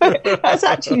 That's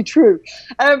actually true.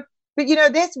 But,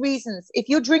 there's reasons. If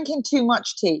you're drinking too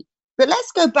much tea, but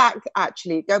let's go back a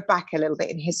little bit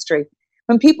in history.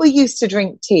 When people used to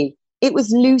drink tea, it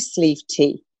was loose leaf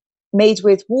tea made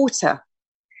with water.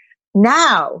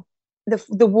 Now,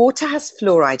 the water has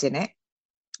fluoride in it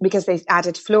because they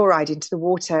added fluoride into the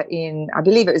water in, I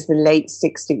believe it was the late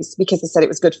 60s, because they said it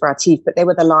was good for our teeth, but they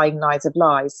were the lying lies of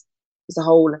lies. It was a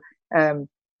whole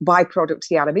byproduct to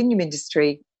the aluminium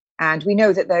industry. And we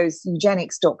know that those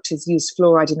eugenics doctors used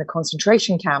fluoride in the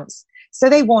concentration camps. So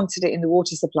they wanted it in the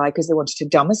water supply because they wanted to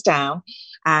dumb us down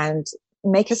and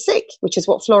make us sick, which is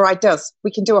what fluoride does. We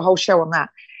can do a whole show on that.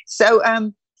 So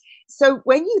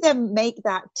when you then make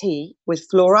that tea with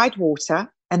fluoride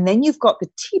water, and then you've got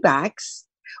the tea bags,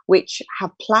 which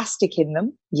have plastic in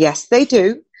them. Yes, they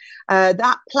do.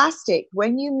 That plastic,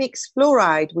 when you mix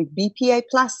fluoride with BPA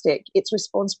plastic, it's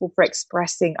responsible for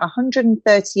expressing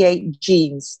 138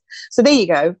 genes. So there you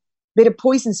go. Bit of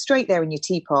poison straight there in your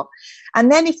teapot. And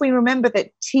then if we remember that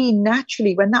tea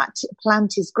naturally, when that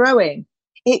plant is growing,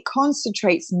 it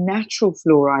concentrates natural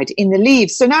fluoride in the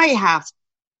leaves. So now you have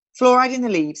fluoride in the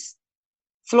leaves,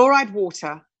 fluoride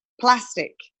water,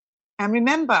 plastic. And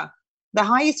remember, the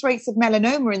highest rates of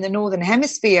melanoma in the Northern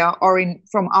Hemisphere are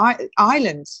from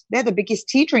Ireland. They're the biggest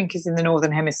tea drinkers in the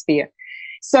Northern Hemisphere.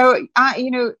 So,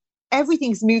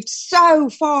 everything's moved so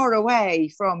far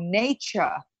away from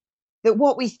nature that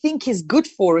what we think is good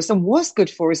for us and was good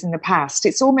for us in the past,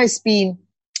 it's almost been,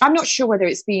 I'm not sure whether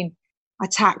it's been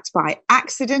attacked by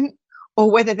accident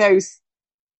or whether those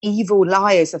evil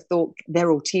liars have thought they're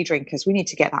all tea drinkers. We need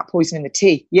to get that poison in the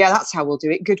tea. Yeah, that's how we'll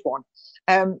do it. Good one.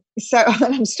 So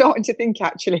I'm starting to think,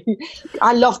 actually,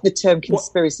 I love the term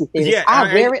conspiracy theories. Yeah,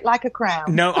 I wear it like a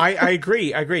crown. No, I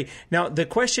agree. Now, the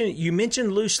question, you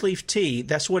mentioned loose leaf tea.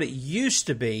 That's what it used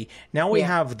to be. Now we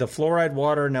have the fluoride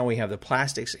water. Now we have the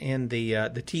plastics in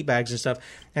the tea bags and stuff.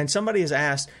 And somebody has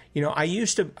asked, I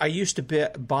used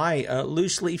to buy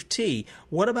loose leaf tea.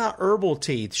 What about herbal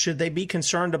tea? Should they be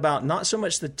concerned about not so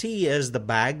much the tea as the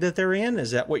bag that they're in?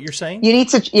 Is that what you're saying? You need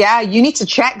to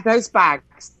check those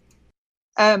bags.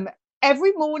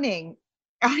 Every morning,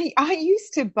 I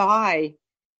used to buy.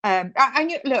 There's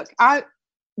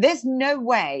no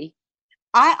way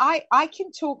I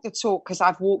can talk the talk because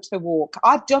I've walked the walk.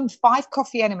 I've done 5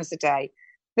 coffee enemas a day,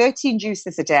 13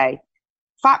 juices a day,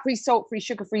 fat-free, salt-free,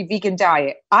 sugar-free, vegan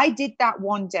diet. I did that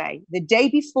one day. The day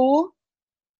before,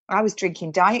 I was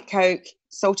drinking Diet Coke,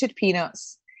 salted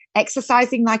peanuts,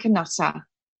 exercising like a nutter.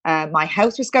 My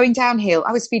health was going downhill.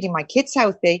 I was feeding my kids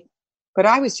healthy, but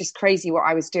I was just crazy what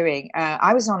I was doing.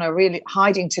 I was on a really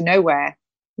hiding to nowhere,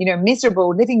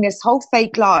 miserable, living this whole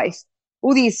fake life,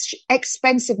 all these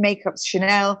expensive makeups,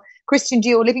 Chanel, Christian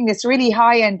Dior, living this really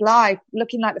high-end life,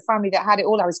 looking like the family that had it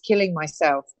all. I was killing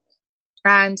myself.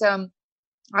 And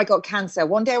I got cancer.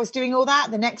 One day I was doing all that.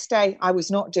 The next day I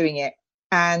was not doing it.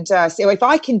 And so if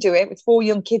I can do it with 4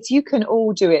 young kids, you can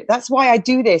all do it. That's why I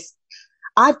do this.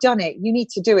 I've done it. You need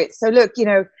to do it. So look,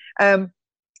 I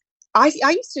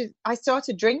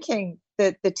started drinking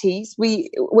the teas.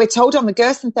 We're told on the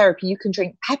Gerson therapy, you can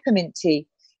drink peppermint tea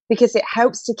because it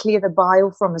helps to clear the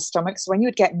bile from the stomach. So when you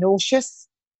would get nauseous,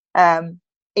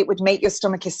 it would make your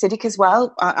stomach acidic as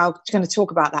well. I'm going to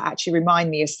talk about that. Actually, remind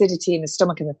me, acidity in the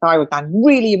stomach and the thyroid gland,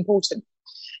 really important.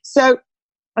 So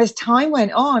as time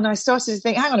went on, I started to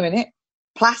think, hang on a minute,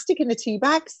 plastic in the tea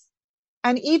bags.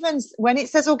 And even when it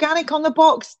says organic on the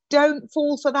box, don't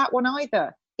fall for that one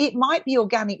either. It might be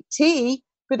organic tea,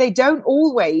 but they don't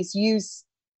always use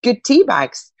good tea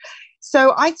bags.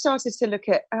 So I started to look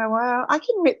at, well, I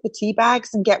can rip the tea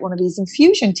bags and get one of these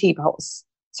infusion teapots.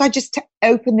 So I just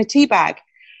open the tea bag.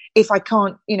 If I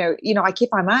can't, like if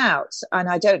I'm out and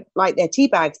I don't like their tea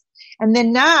bags. And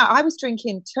then now I was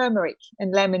drinking turmeric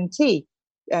and lemon tea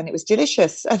and it was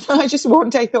delicious. And I just one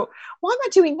day thought, why am I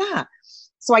doing that?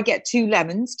 So I get 2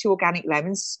 organic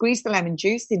lemons, squeeze the lemon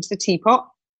juice into the teapot.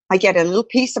 I get a little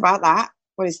piece about that.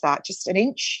 What is that? Just an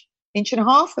inch and a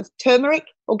half of turmeric,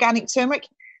 organic turmeric.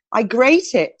 I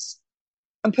grate it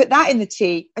and put that in the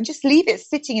tea and just leave it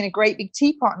sitting in a great big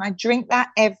teapot. And I drink that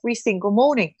every single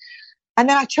morning. And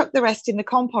then I chuck the rest in the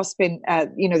compost bin,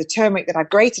 the turmeric that I've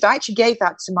grated. I actually gave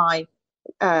that to my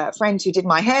friend who did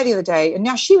my hair the other day. And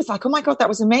now she was like, oh my God, that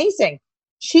was amazing.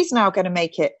 She's now going to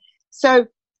make it. So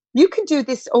you can do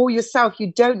this all yourself.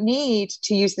 You don't need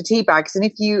to use the tea bags. And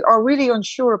if you are really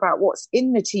unsure about what's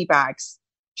in the tea bags,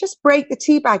 just break the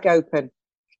tea bag open.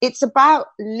 It's about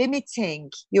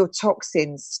limiting your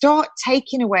toxins. Start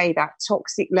taking away that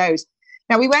toxic load.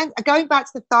 Now going back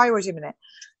to the thyroid in a minute.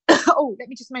 Oh, let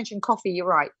me just mention coffee. You're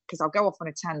right, because I'll go off on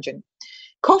a tangent.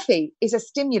 Coffee is a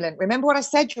stimulant. Remember what I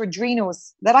said, your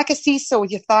adrenals, they're like a seesaw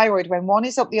with your thyroid. When one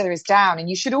is up, the other is down. And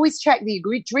you should always check the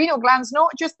adrenal glands,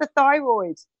 not just the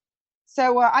thyroid.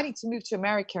 So I need to move to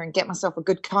America and get myself a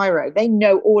good chiro. They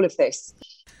know all of this.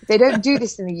 They don't do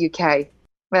this in the UK.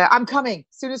 I'm coming.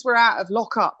 As soon as we're out of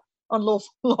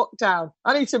unlawful lockdown,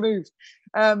 I need to move.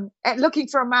 Looking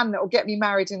for a man that will get me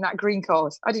married in that green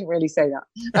card. I didn't really say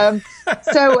that.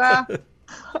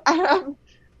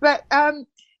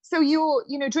 So you're,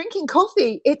 drinking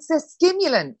coffee. It's a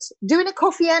stimulant. Doing a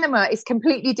coffee enema is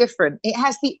completely different. It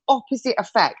has the opposite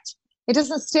effect. It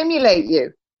doesn't stimulate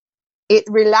you. It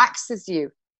relaxes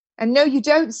you. And no, you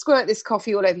don't squirt this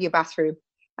coffee all over your bathroom.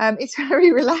 It's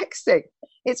very relaxing.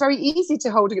 It's very easy to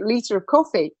hold a liter of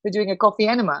coffee for doing a coffee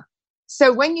enema.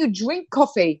 So when you drink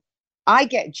coffee, I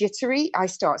get jittery. I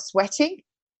start sweating.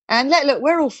 And look,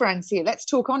 we're all friends here. Let's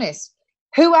talk honest.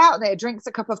 Who out there drinks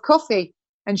a cup of coffee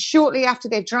and shortly after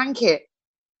they've drank it,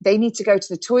 they need to go to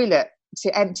the toilet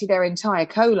to empty their entire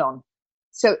colon?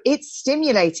 So it's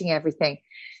stimulating everything.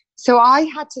 So I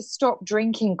had to stop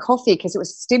drinking coffee because it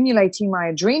was stimulating my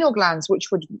adrenal glands,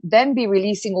 which would then be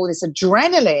releasing all this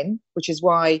adrenaline, which is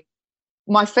why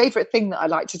my favorite thing that I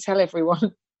like to tell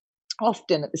everyone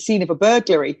often at the scene of a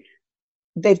burglary,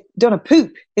 they've done a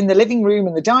poop in the living room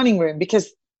and the dining room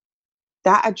because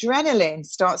that adrenaline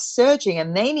starts surging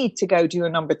and they need to go do a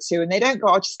number 2 and they don't go,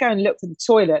 I'll just go and look for the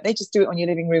toilet. They just do it on your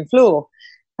living room floor.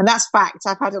 And that's fact.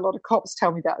 I've had a lot of cops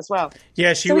tell me that as well.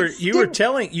 Yes, you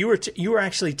were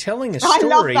actually telling a story. I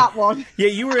love that one. Yeah,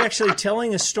 you were actually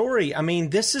telling a story. I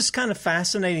mean, this is kind of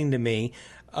fascinating to me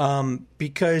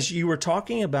because you were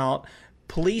talking about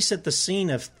police at the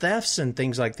scene of thefts and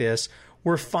things like this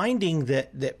were finding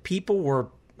that people were,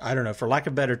 I don't know, for lack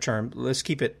of a better term, let's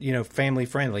keep it, family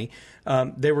friendly.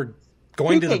 They were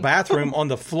going to the bathroom on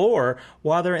the floor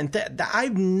while they're in theft.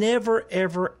 I've never,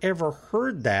 ever, ever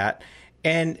heard that.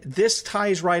 And this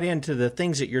ties right into the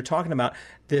things that you're talking about.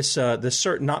 This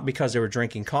certain, not because they were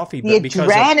drinking coffee, but because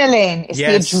adrenaline. It's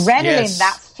yes, the adrenaline, yes.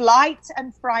 that flight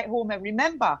and fright hormone.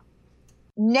 Remember,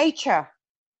 nature.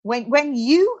 When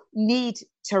you need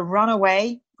to run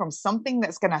away from something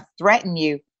that's going to threaten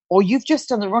you, or you've just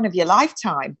done the run of your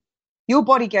lifetime, your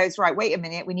body goes, right, wait a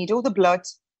minute, we need all the blood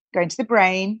going to the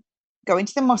brain, go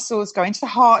into the muscles, go into the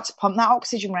heart, pump that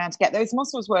oxygen around to get those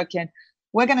muscles working.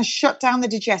 We're going to shut down the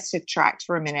digestive tract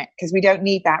for a minute because we don't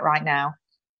need that right now.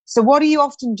 So what do you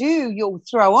often do? You'll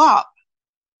throw up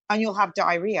and you'll have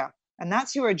diarrhea. And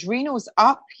that's your adrenals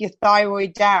up, your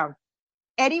thyroid down.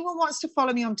 Anyone wants to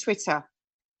follow me on Twitter,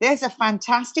 there's a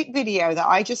fantastic video that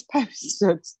I just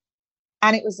posted.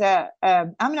 And it was I'm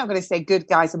not going to say good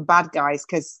guys and bad guys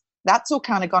because that's all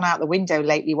kind of gone out the window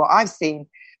lately, what I've seen.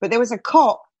 But there was a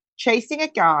cop chasing a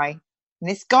guy. And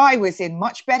this guy was in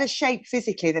much better shape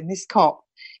physically than this cop.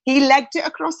 He legged it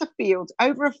across a field,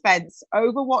 over a fence,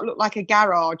 over what looked like a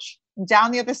garage, and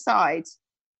down the other side.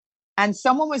 And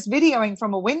someone was videoing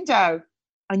from a window.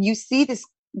 And you see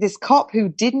this cop who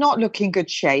did not look in good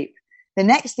shape. The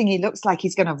next thing, he looks like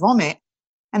he's going to vomit.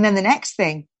 And then the next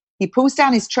thing, he pulls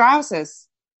down his trousers,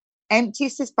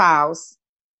 empties his bowels,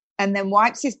 and then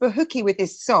wipes his bahookie with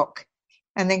his sock,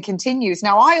 and then continues.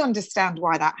 Now, I understand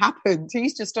why that happened.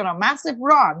 He's just done a massive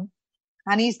run,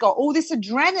 and he's got all this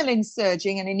adrenaline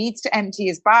surging, and he needs to empty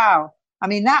his bowel. I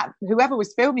mean, that whoever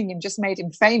was filming him just made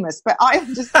him famous, but I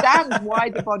understand why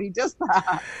the body does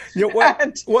that. You know,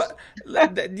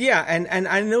 and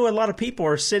I know a lot of people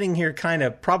are sitting here kind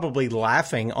of probably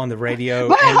laughing on the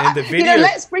radio and in the video. You know,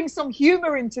 let's bring some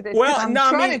humor into this. Well, I'm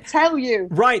trying to tell you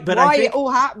right, but why it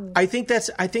all happened. I think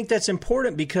that's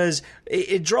important because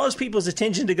it draws people's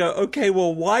attention to go, okay,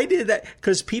 well, why did that?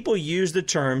 Because people use the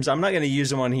terms. I'm not going to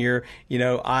use them on here. You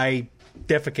know, I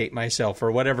defecate myself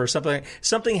or whatever,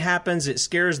 something happens, it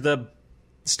scares the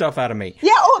stuff out of me.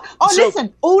 Yeah.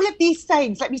 Listen, all of these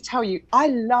sayings, let me tell you, I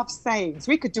love sayings.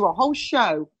 We could do a whole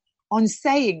show on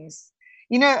sayings,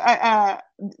 you know,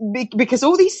 because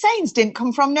all these sayings didn't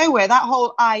come from nowhere. That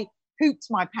whole, I pooped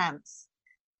my pants.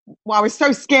 Well, I was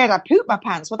so scared I pooped my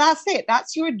pants. Well, that's it.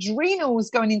 That's your adrenals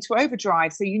going into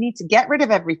overdrive. So you need to get rid of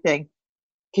everything.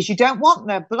 Because you don't want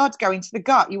the blood going to the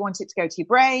gut. You want it to go to your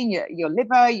brain, your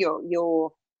liver,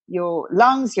 your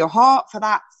lungs, your heart for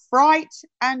that fright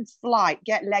and flight,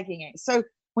 get legging it. So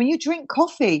when you drink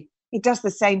coffee, it does the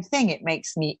same thing. It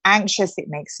makes me anxious. It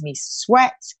makes me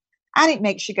sweat and it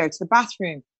makes you go to the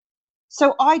bathroom.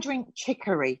 So I drink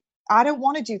chicory. I don't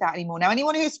want to do that anymore. Now,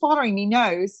 anyone who's following me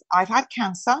knows I've had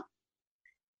cancer.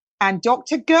 And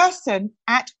Dr. Gerson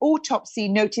at autopsy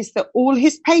noticed that all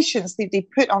his patients, they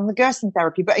put on the Gerson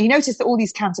therapy, but he noticed that all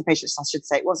these cancer patients, I should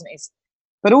say, it wasn't his,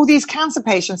 but all these cancer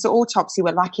patients at autopsy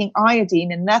were lacking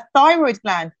iodine in their thyroid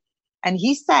gland. And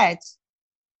he said,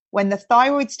 when the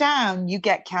thyroid's down, you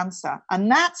get cancer.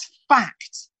 And that's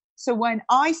fact. So when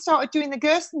I started doing the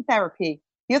Gerson therapy,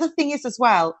 the other thing is as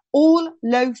well, all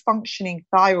low functioning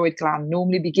thyroid gland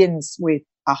normally begins with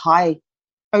a high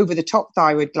over the top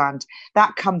thyroid gland.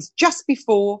 That comes just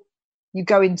before you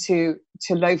go into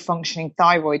low functioning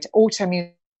thyroid,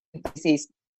 autoimmune disease.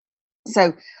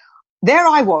 So there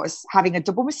I was having a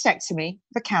double mastectomy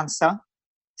for cancer,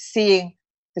 seeing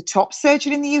the top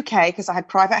surgeon in the UK because I had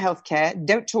private healthcare.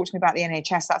 Don't talk to me about the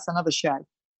NHS. That's another show.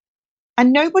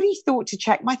 And nobody thought to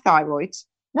check my thyroid,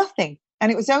 nothing.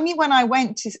 And it was only when I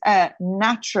went to a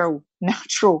natural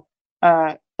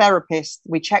therapist,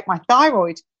 we checked my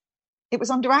thyroid, it was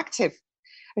underactive.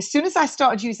 As soon as I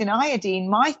started using iodine,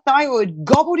 my thyroid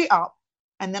gobbled it up,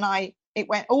 and then it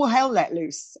went all hell let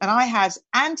loose. And I had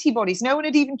antibodies. No one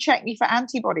had even checked me for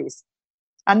antibodies,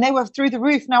 and they were through the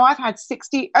roof. Now I've had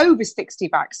over 60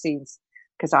 vaccines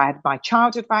because I had my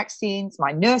childhood vaccines,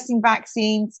 my nursing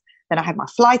vaccines, then I had my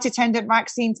flight attendant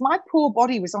vaccines. My poor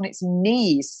body was on its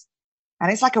knees.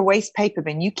 And it's like a waste paper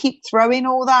bin. You keep throwing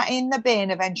all that in the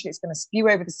bin, eventually it's going to spew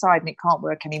over the side and it can't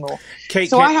work anymore.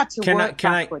 Kate, I had to work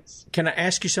backwards. Can I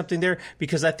ask you something there?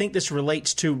 Because I think this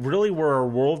relates to really where our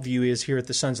worldview is here at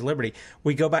the Sons of Liberty.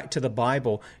 We go back to the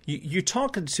Bible. You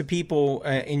talk to people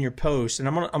in your post, and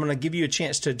I'm gonna give you a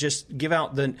chance to just give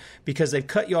out because they've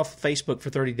cut you off Facebook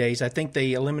for 30 days. I think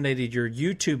they eliminated your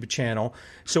YouTube channel.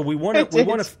 So we want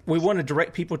to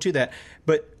direct people to that.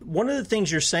 But one of the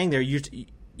things you're saying there,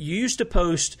 you used to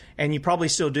post, and you probably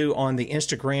still do on the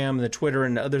Instagram, the Twitter,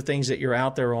 and the other things that you're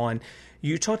out there on.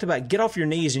 You talked about get off your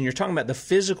knees, and you're talking about the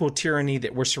physical tyranny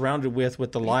that we're surrounded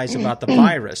with the lies about the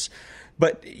virus.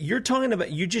 But you're talking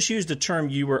about, you just used the term,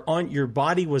 your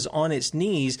body was on its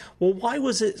knees. Well, why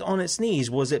was it on its knees?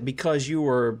 Was it because you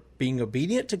were being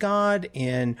obedient to God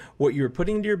in what you were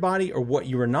putting into your body, or what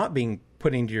you were not being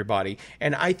put into your body?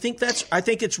 And I think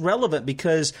it's relevant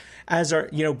because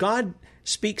God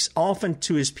speaks often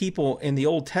to his people in the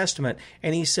Old Testament,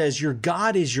 and he says, your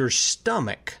God is your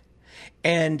stomach.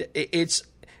 And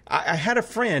I had a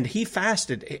friend, he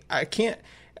fasted. I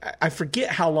forget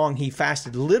how long he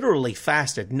fasted, literally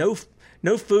fasted.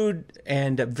 no food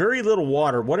and very little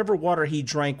water. Whatever water he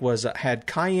drank had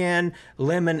cayenne,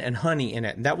 lemon, and honey in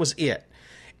it, and that was it.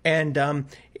 And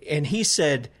he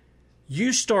said,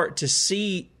 you start to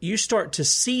see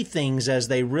things as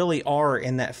they really are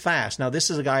in that fast. Now, this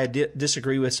is a guy I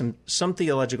disagree with some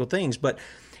theological things, but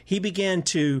he began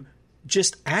to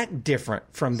just act different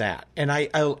from that. And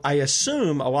I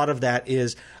assume a lot of that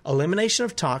is elimination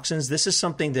of toxins. This is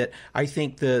something that I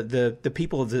think the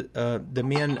people of the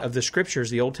men of the scriptures,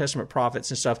 the Old Testament prophets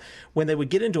and stuff, when they would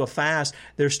get into a fast,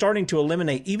 they're starting to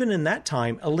eliminate, even in that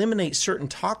time, eliminate certain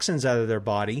toxins out of their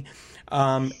body.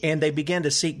 And they began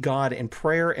to seek God in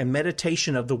prayer and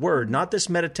meditation of the Word, not this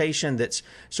meditation that's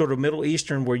sort of Middle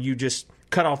Eastern where you just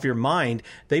cut off your mind.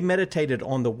 They meditated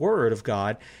on the Word of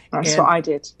God. That's what I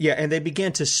did. Yeah, and they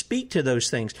began to speak to those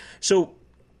things. So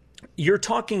you're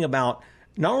talking about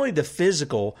not only the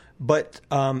physical, but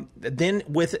then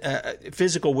with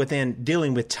physical within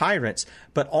dealing with tyrants,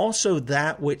 but also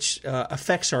that which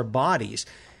affects our bodies.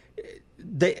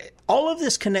 All of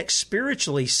this connects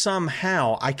spiritually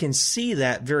somehow. I can see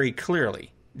that very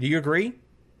clearly. Do you agree?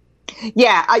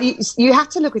 Yeah, you have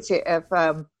to look at it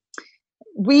of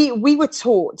we were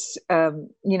taught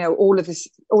all of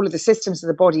the systems of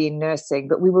the body in nursing,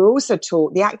 but we were also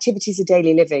taught the activities of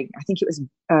daily living. I think it was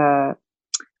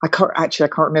I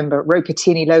can't remember,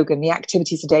 Ropatini Logan, the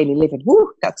activities of daily living.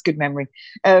 Woo, that's good memory.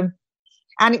 And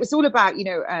it was all about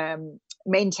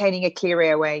maintaining a clear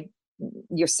airway,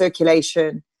 your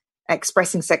circulation,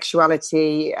 expressing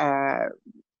sexuality,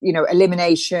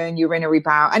 elimination, urinary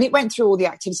bowel. And it went through all the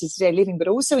activities of daily living, but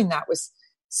also in that was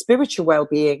spiritual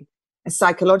well-being and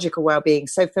psychological well-being.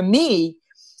 So for me,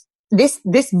 this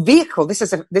vehicle, this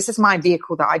is my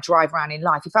vehicle that I drive around in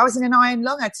life. If I was in an iron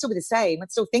lung, I'd still be the same.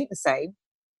 I'd still think the same,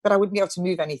 but I wouldn't be able to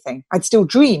move anything. I'd still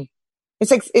dream.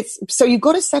 So you've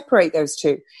got to separate those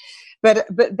two. But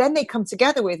then they come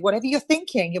together with whatever you're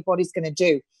thinking, your body's going to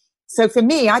do. So for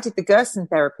me, I did the Gerson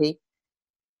therapy,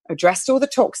 addressed all the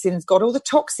toxins, got all the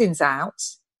toxins out,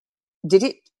 did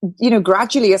it,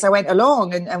 gradually as I went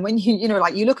along. And when you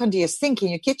look under your sink in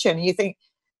your kitchen and you think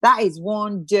that is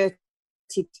one dirty,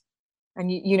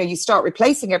 and you start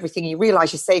replacing everything, you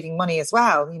realize you're saving money as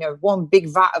well. One big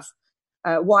vat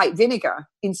of white vinegar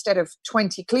instead of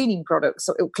 20 cleaning products,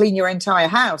 so it'll clean your entire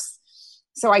house.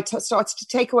 So I started to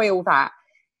take away all that.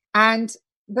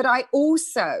 But I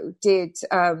also did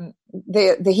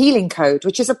the healing code,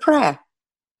 which is a prayer.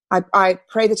 I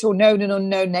pray that all known and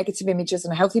unknown negative images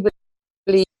and healthy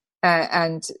beliefs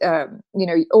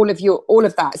all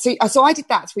of that. So I did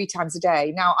that 3 times a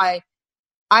day. Now I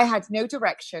had no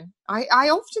direction. I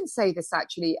often say this,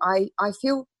 actually. I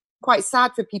feel quite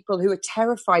sad for people who are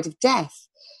terrified of death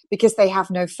because they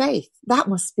have no faith. That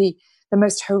must be the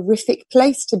most horrific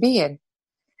place to be in.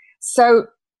 So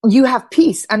you have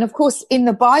peace. And of course, in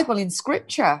the Bible, in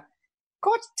scripture,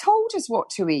 God told us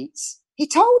what to eat. He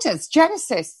told us,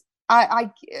 Genesis,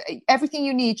 everything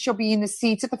you need shall be in the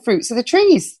seeds of the fruits of the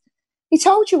trees. He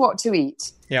told you what to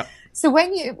eat. Yeah. So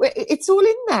it's all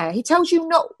in there. He tells you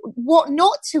what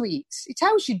not to eat. He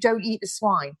tells you don't eat the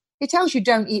swine. He tells you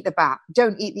don't eat the bat,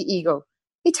 don't eat the eagle.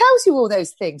 He tells you all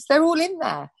those things. They're all in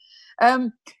there.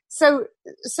 So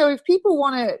if people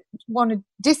want to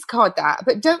discard that,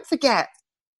 but don't forget,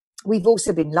 we've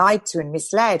also been lied to and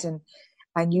misled,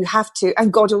 and you have to.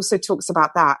 And God also talks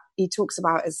about that. He talks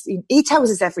about he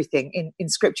tells us everything in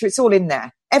Scripture. It's all in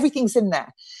there. Everything's in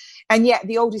there. And yet,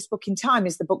 the oldest book in time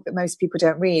is the book that most people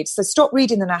don't read. So stop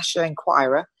reading the National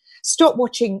Enquirer. Stop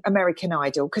watching American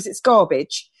Idol because it's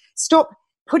garbage. Stop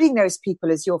putting those people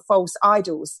as your false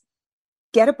idols.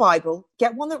 Get a Bible.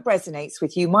 Get one that resonates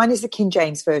with you. Mine is the King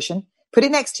James Version. Put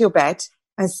it next to your bed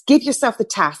and give yourself the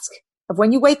task of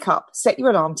when you wake up, set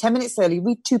your alarm 10 minutes early,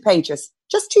 read 2 pages.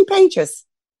 Just 2 pages.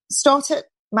 Start at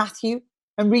Matthew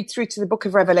and read through to the book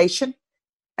of Revelation.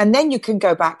 And then you can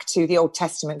go back to the Old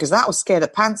Testament because that will scare the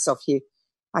pants off you.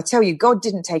 I tell you, God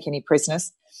didn't take any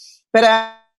prisoners. But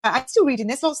I'm still reading.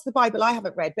 There's lots of the Bible I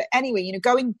haven't read. But anyway,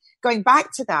 going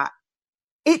back to that,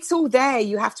 it's all there.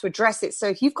 You have to address it. So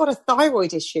if you've got a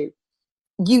thyroid issue,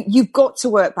 you've got to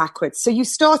work backwards. So you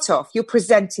start off, you're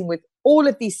presenting with all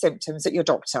of these symptoms at your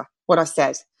doctor, what I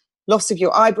said. Loss of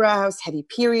your eyebrows, heavy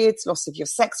periods, loss of your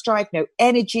sex drive, no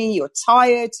energy, you're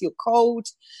tired, you're cold,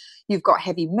 you've got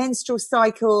heavy menstrual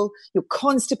cycle, you're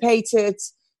constipated.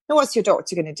 Now, what's your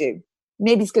doctor going to do?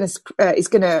 Maybe he's going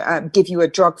to give you a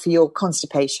drug for your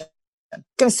constipation.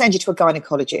 Going to send you to a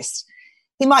gynecologist.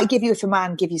 He might give you, if a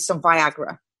man, give you some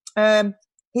Viagra.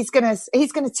 He's going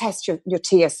to test your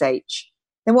TSH.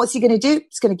 Then what's he going to do?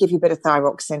 He's going to give you a bit of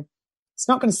thyroxine. It's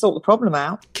not going to sort the problem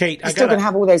out. Kate, you're still going to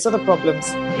have all those other problems.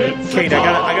 Kate,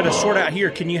 I got to sort out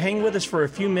here. Can you hang with us for a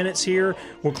few minutes here?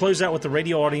 We'll close out with the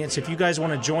radio audience. If you guys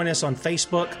want to join us on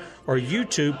Facebook or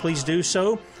YouTube, please do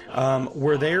so.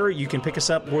 We're there. You can pick us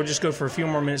up. We'll just go for a few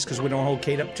more minutes because we don't hold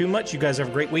Kate up too much. You guys have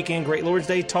a great weekend, great Lord's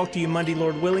Day. Talk to you Monday,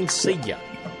 Lord willing. See ya.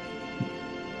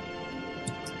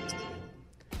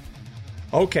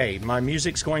 Okay, my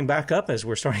music's going back up as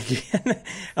we're starting again.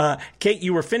 Kate,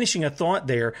 you were finishing a thought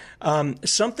there.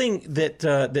 Something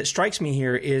that strikes me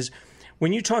here is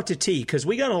when you talk to T, because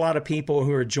we got a lot of people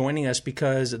who are joining us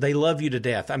because they love you to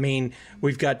death. I mean,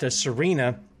 we've got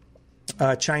Serena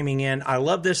chiming in. I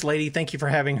love this lady. Thank you for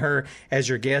having her as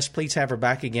your guest. Please have her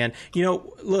back again. You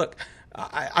know, look,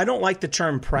 I don't like the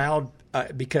term proud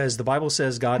because the Bible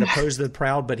says God opposes the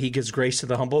proud, but he gives grace to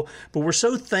the humble. But we're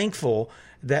so thankful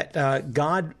that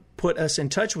God put us in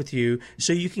touch with you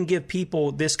so you can give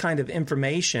people this kind of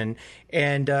information.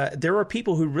 And there are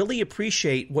people who really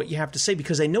appreciate what you have to say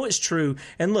because they know it's true.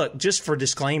 And look, just for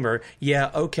disclaimer,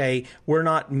 yeah, okay, we're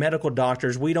not medical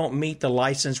doctors. We don't meet the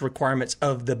license requirements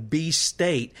of the B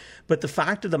state. But the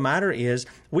fact of the matter is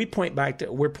we're pointing back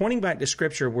to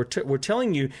Scripture. We're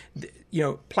telling you, you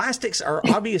know, plastics are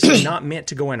obviously not meant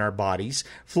to go in our bodies.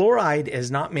 Fluoride is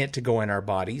not meant to go in our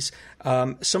bodies.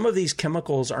 Some of these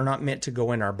chemicals are not meant to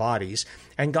go in our bodies.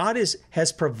 And God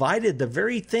has provided the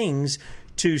very things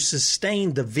to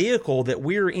sustain the vehicle that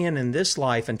we're in this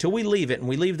life until we leave it and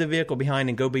we leave the vehicle behind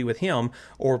and go be with him,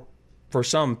 or for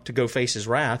some to go face his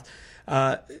wrath.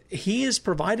 He has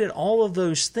provided all of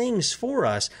those things for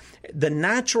us. The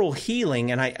natural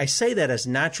healing, and I say that as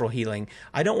natural healing.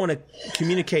 I don't want to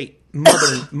communicate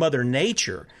Mother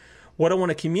Nature. What I want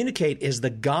to communicate is the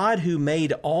God who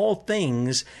made all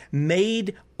things,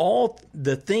 made all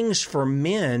the things for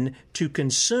men to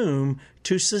consume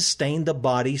to sustain the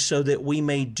body so that we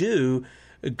may do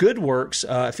good works.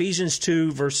 Ephesians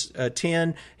 2, verse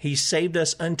 10, he saved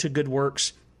us unto good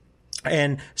works.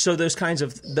 And so those kinds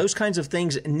of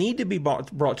things need to be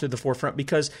brought to the forefront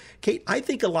because, Kate, I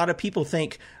think a lot of people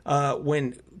think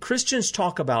when Christians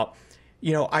talk about,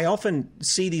 you know, I often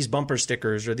see these bumper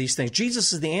stickers or these things,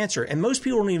 Jesus is the answer, and most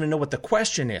people don't even know what the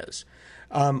question is.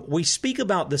 We speak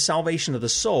about the salvation of the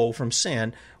soul from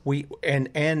sin,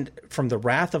 and from the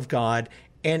wrath of God,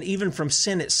 and even from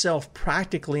sin itself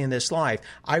practically in this life.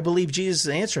 I believe Jesus is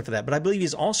the answer for that, but I believe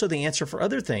he's also the answer for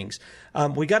other things.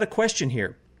 We got a question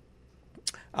here.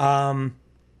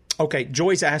 Okay,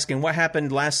 Joy's asking, what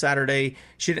happened last Saturday?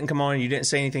 She didn't come on and you didn't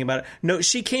say anything about it. No,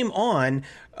 she came on.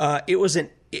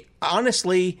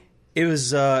 Honestly, it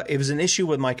was an issue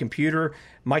with my computer.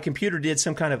 My computer did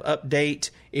some kind of update.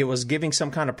 It was giving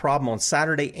some kind of problem on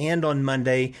Saturday and on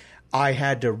Monday. I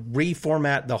had to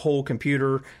reformat the whole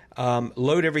computer,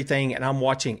 load everything, and I'm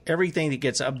watching everything that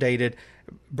gets updated.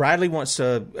 Bradley wants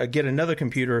to get another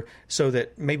computer so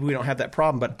that maybe we don't have that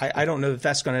problem, but I don't know if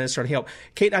that's going to necessarily help.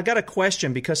 Kate, I got a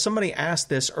question because somebody asked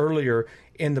this earlier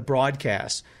in the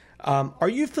broadcast. Are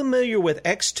you familiar with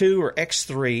X2 or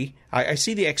X3? I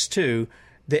see the X2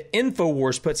 that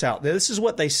InfoWars puts out. This is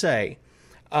what they say.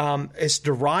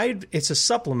 It's a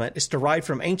supplement. It's derived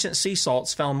from ancient sea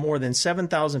salts found more than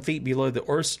 7,000 feet below the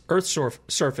Earth's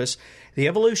surface. The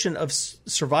evolution of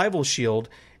survival shield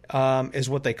is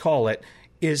what they call it.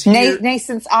 Is here.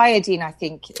 Nascent's iodine, I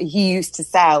think he used to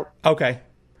sell. Okay.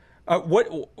 What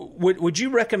would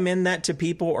you recommend that to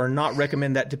people or not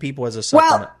recommend that to people as a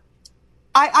supplement?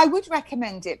 Well, I would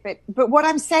recommend it, but what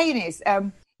I'm saying is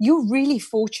you're really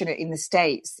fortunate in the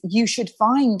States. You should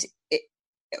find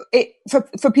it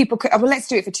for people. Well, let's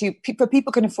do it for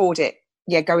people can afford it.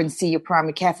 Yeah, go and see your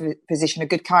primary care physician, a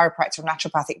good chiropractor, a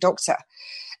naturopathic doctor.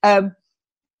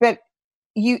 But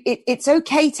it's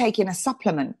okay taking a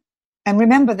supplement. And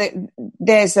remember that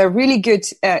there's a really good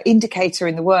indicator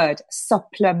in the word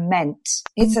supplement.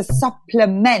 It's a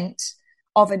supplement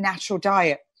of a natural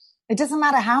diet. It doesn't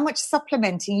matter how much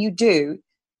supplementing you do.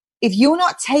 If you're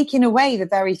not taking away the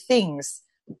very things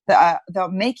that are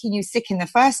making you sick in the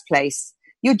first place,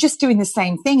 you're just doing the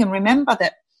same thing. And remember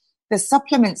that the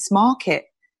supplements market,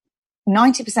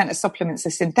 90% of supplements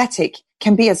are synthetic,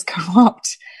 can be as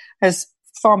corrupt as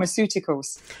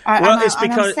pharmaceuticals.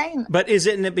 But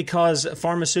isn't it because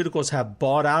pharmaceuticals have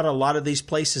bought out a lot of these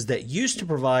places that used to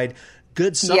provide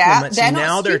good supplements, and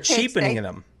now they're cheapening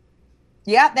them?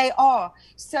 Yeah, they are.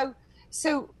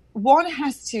 So one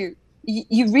has to,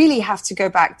 you really have to go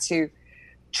back to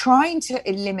trying to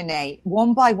eliminate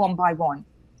one by one.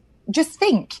 Just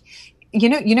think, you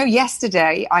know,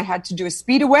 yesterday I had to do a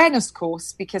speed awareness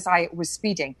course because I was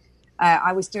speeding.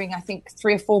 I was doing, I think,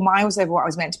 3 or 4 miles over what I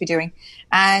was meant to be doing.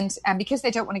 And because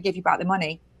they don't want to give you back the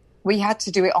money, we had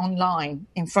to do it online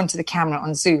in front of the camera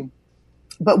on Zoom.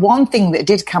 But one thing that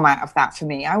did come out of that for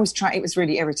me, it was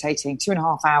really irritating,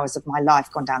 2.5 hours of my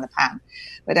life gone down the pan.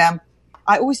 But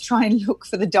I always try and look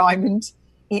for the diamond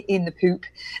in the poop.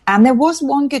 And there was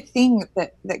one good thing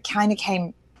that kind of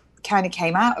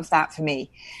came out of that for me.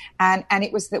 And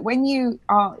it was that when you're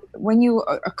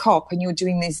a cop and you're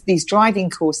doing these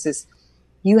driving courses,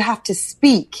 you have to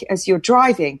speak as you're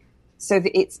driving so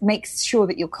that it makes sure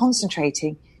that you're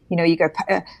concentrating. You know, you go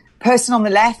person on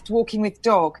the left, walking with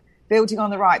dog, building on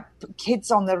the right,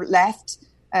 kids on the left,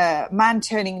 man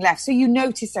turning left. So you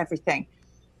notice everything.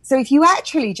 So if you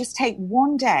actually just take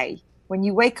one day when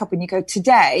you wake up and you go,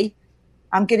 today,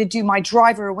 I'm going to do my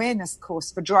driver awareness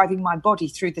course for driving my body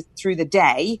through the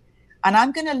day. And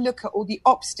I'm going to look at all the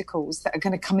obstacles that are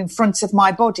going to come in front of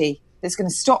my body that's going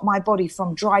to stop my body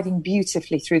from driving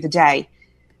beautifully through the day.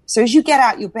 So as you get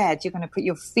out your bed, you're going to put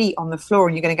your feet on the floor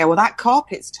and you're going to go, well, that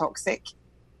carpet's toxic.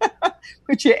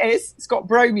 Which it is. It's got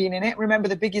bromine in it. Remember,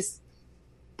 the biggest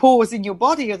pores in your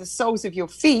body are the soles of your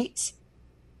feet.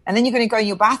 And then you're going to go in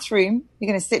your bathroom. You're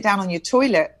going to sit down on your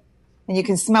toilet and you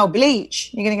can smell bleach.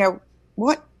 You're going to go,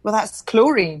 what? Well, that's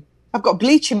chlorine. I've got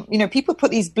bleach. You know, people put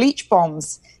these bleach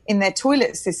bombs in their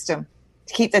toilet system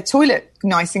to keep their toilet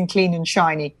nice and clean and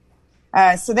shiny.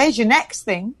 So there's your next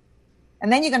thing.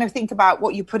 And then you're going to think about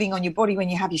what you're putting on your body when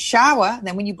you have your shower. And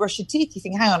then when you brush your teeth, you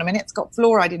think, hang on a minute, it's got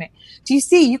fluoride in it. Do you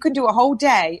see? You can do a whole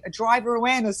day, a driver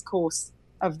awareness course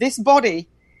of this body.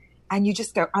 And you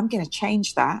just go, I'm going to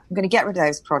change that. I'm going to get rid of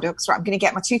those products. Right? I'm going to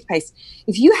get my toothpaste.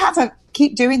 If you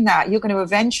keep doing that, you're going to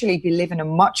eventually be living a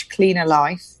much cleaner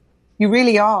life. You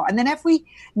really are. And then every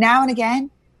now and again,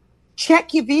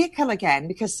 check your vehicle again,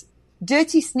 because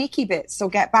dirty, sneaky bits will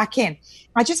get back in.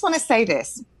 I just want to say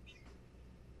this.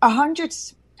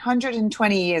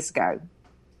 120 years ago,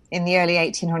 in the early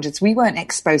 1800s, we weren't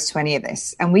exposed to any of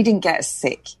this and we didn't get as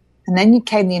sick. And then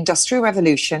came the Industrial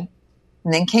Revolution,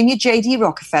 and then came your J.D.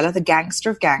 Rockefeller, the gangster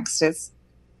of gangsters.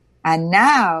 And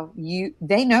now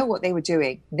they know what they were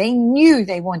doing. They knew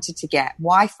they wanted to get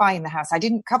Wi-Fi in the house. I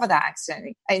didn't cover that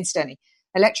incidentally.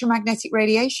 Electromagnetic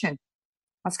radiation.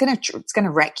 It's going to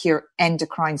wreck your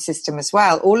endocrine system as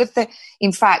well.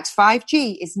 In fact,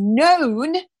 5G is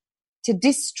known to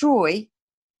destroy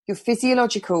your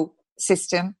physiological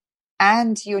system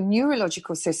and your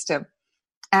neurological system.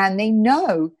 And they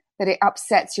know that it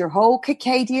upsets your whole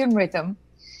circadian rhythm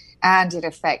and it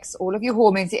affects all of your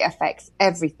hormones. It affects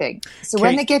everything. So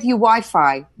when they gave you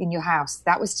Wi-Fi in your house,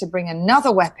 that was to bring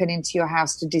another weapon into your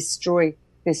house to destroy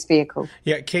this vehicle.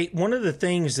 Yeah, Kate, one of the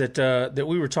things that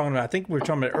we were talking about, I think we were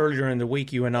talking about earlier in the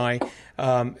week, you and I,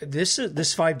 this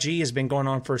 5G has been going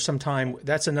on for some time.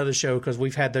 That's another show because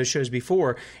we've had those shows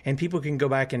before, and people can go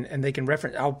back and they can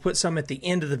reference. I'll put some at the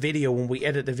end of the video when we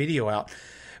edit the video out.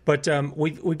 But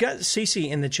we've got Cece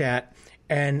in the chat,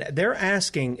 and they're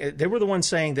asking, they were the ones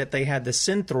saying that they had the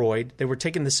Synthroid, they were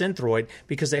taking the Synthroid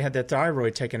because they had their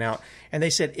thyroid taken out. And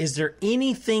they said, is there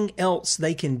anything else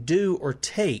they can do or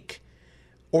take?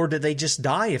 Or do they just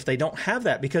die if they don't have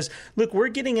that? Because, look, we're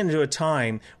getting into a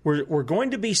time where we're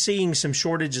going to be seeing some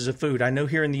shortages of food. I know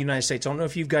here in the United States, I don't know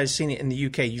if you guys seen it in the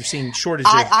UK. You've seen shortages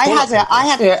of I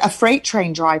had a freight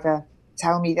train driver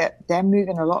tell me that they're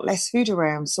moving a lot less food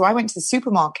around. So I went to the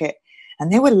supermarket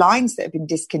and there were lines that had been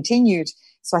discontinued.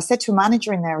 So I said to a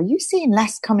manager in there, are you seeing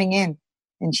less coming in?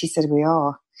 And she said, we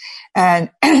are.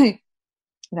 And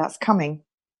that's coming.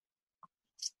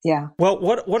 Yeah. Well,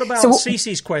 what about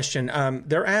Cece's question?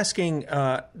 They're asking.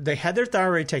 They had their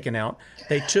thyroid taken out.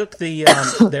 They took the.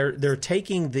 They're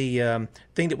taking the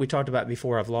thing that we talked about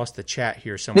before. I've lost the chat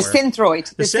here somewhere. The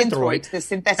Synthroid. The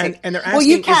synthetic. And they're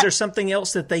asking, is there something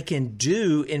else that they can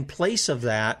do in place of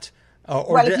that,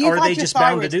 or are they just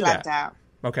bound to do that? Out,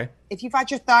 okay. If you've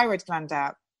had your thyroid gland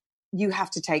out, you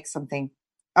have to take something.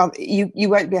 You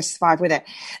won't be able to survive with it.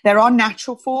 There are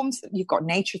natural forms. You've got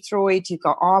Nature-Throid. You've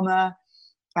got Armour.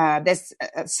 There's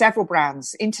several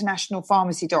brands,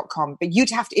 internationalpharmacy.com, but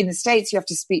you'd have to, in the States, you have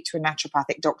to speak to a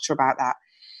naturopathic doctor about that.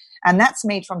 And that's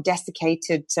made from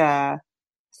desiccated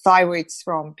thyroids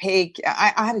from pig.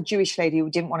 I had a Jewish lady who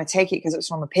didn't want to take it because it was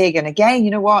from a pig. And again,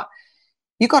 you know what?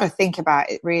 You got to think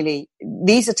about it, really.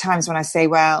 These are times when I say,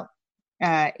 well,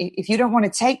 if you don't want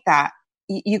to take that,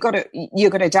 you're going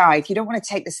to die. If you don't want to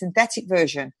take the synthetic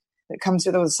version that comes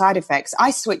with all the side effects,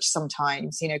 I switch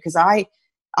sometimes, because I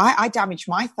damaged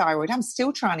my thyroid. I'm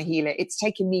still trying to heal it. It's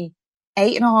taken me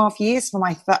 8.5 years for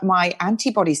my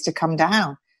antibodies to come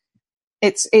down.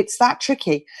 It's that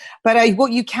tricky. But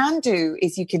what you can do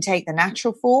is you can take the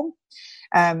natural form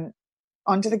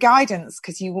under the guidance,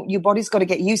 because your body's got to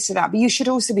get used to that. But you should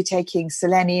also be taking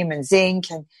selenium and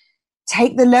zinc and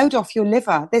take the load off your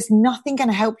liver. There's nothing going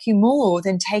to help you more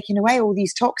than taking away all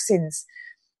these toxins.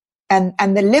 And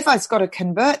the liver's got to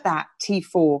convert that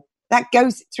T4. That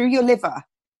goes through your liver.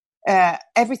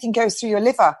 Everything goes through your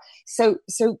liver. So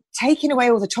taking away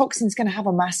all the toxins is going to have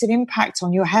a massive impact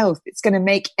on your health. It's going to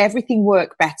make everything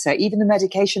work better, even the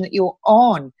medication that you're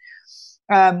on.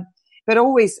 But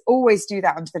always do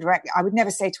that under the direct. I would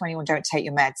never say to anyone, don't take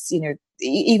your meds. You know,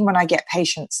 even when I get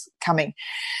patients coming.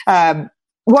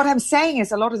 What I'm saying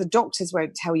is a lot of the doctors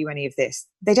won't tell you any of this.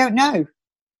 They don't know.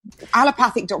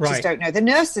 Allopathic doctors don't know. The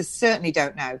nurses certainly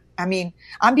don't know. I mean,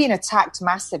 I'm being attacked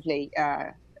massively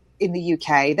in the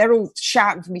UK. They're all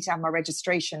shouting for me to have my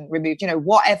registration removed, you know,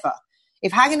 whatever.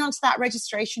 If hanging on to that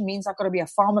registration means I've got to be a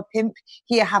pharma pimp,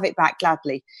 here, have it back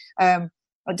gladly.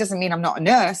 It doesn't mean I'm not a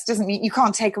nurse. Doesn't mean you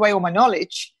can't take away all my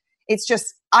knowledge. It's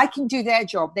just I can do their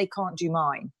job. They can't do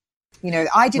mine. You know,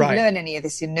 I didn't learn any of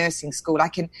this in nursing school. I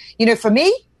can, you know, for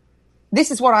me,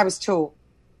 this is what I was taught.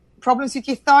 Problems with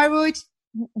your thyroid,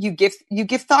 you give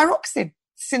thyroxine,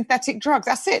 synthetic drugs.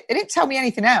 That's it. They didn't tell me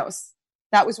anything else.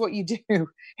 That was what you do.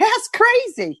 That's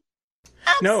crazy.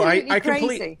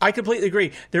 Absolutely I completely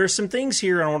agree. There are some things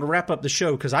here, and I want to wrap up the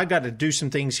show because I got to do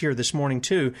some things here this morning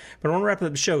too. But I want to wrap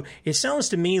up the show. It sounds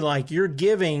to me like you're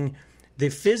giving the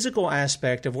physical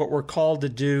aspect of what we're called to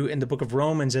do in the book of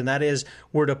Romans, and that is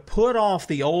we're to put off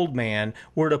the old man,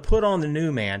 we're to put on the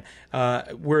new man.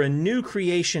 We're a new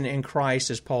creation in Christ,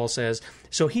 as Paul says.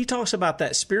 So he talks about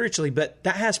that spiritually, but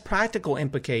that has practical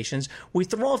implications. We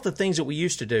throw off the things that we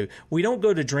used to do. We don't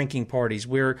go to drinking parties.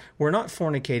 We're not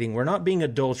fornicating. We're not being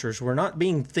adulterers. We're not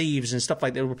being thieves and stuff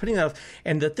like that. We're putting that off.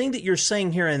 And the thing that you're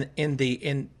saying here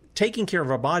in taking care of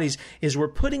our bodies is we're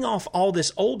putting off all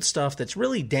this old stuff that's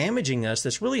really damaging us,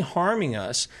 that's really harming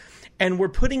us, and we're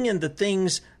putting in the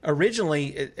things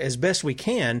originally as best we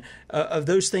can of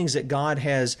those things that God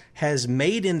has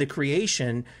made in the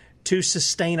creation to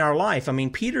sustain our life. I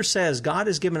mean, Peter says God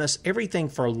has given us everything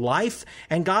for life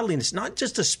and godliness, not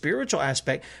just a spiritual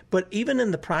aspect, but even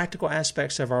in the practical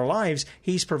aspects of our lives,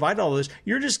 He's provided all those.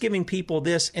 You're just giving people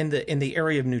this in the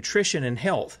area of nutrition and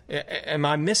health. Am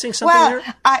I missing something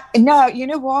there? No, you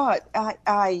know what?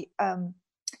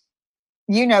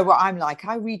 You know what I'm like.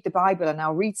 I read the Bible and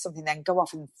I'll read something, then go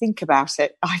off and think about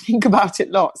it. I think about it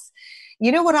lots.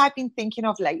 You know what I've been thinking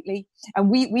of lately? And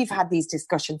we've had these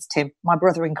discussions, Tim, my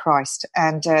brother in Christ,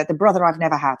 and the brother I've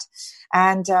never had.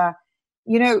 And,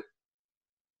 you know,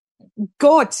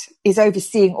 God is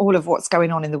overseeing all of what's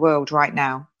going on in the world right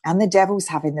now. And the devil's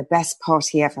having the best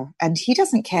party ever. And he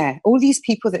doesn't care. All these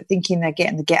people that thinking they're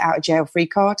getting the get out of jail free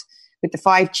card with the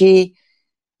 5G,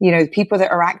 you know, people that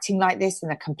are acting like this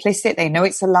and they're complicit. They know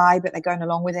it's a lie, but they're going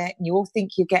along with it. And you all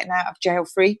think you're getting out of jail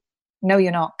free. No,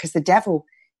 you're not, because the devil,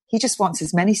 he just wants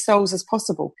as many souls as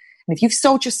possible. And if you've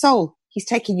sold your soul, he's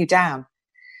taking you down.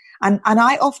 And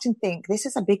I often think this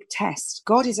is a big test.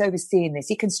 God is overseeing this.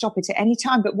 He can stop it at any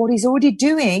time. But what he's already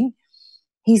doing,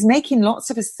 he's making lots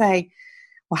of us say,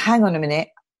 well, hang on a minute.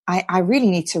 I really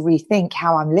need to rethink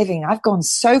how I'm living. I've gone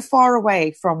so far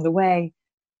away from the way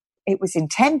it was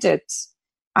intended.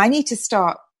 I need to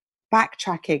start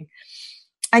backtracking.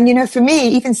 And, you know, for me,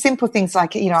 even simple things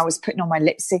like, you know, I was putting on my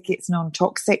lipstick. It's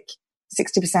non-toxic.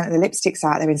 60% of the lipsticks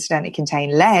out there incidentally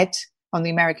contain lead on the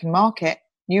American market,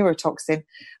 neurotoxin. I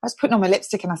was putting on my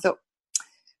lipstick and I thought,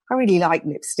 I really like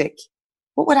lipstick.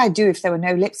 What would I do if there were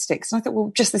no lipsticks? And I thought,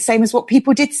 well, just the same as what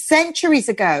people did centuries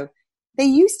ago. They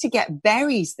used to get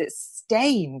berries that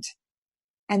stained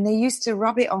and they used to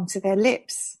rub it onto their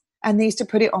lips and they used to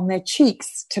put it on their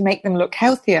cheeks to make them look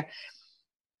healthier.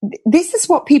 This is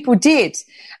what people did.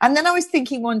 And then I was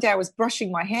thinking one day, I was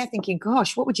brushing my hair thinking,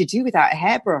 gosh, what would you do without a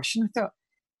hairbrush? And I thought,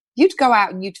 you'd go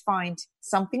out and you'd find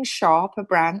something sharp, a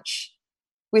branch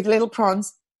with little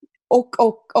prongs or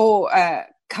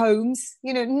combs,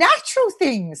 you know, natural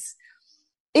things.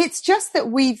 It's just that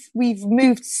we've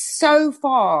moved so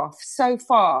far,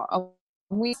 and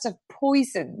we must have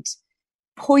poisoned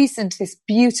this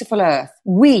beautiful earth.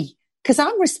 Because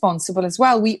I'm responsible as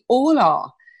well. We all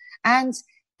are. And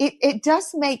it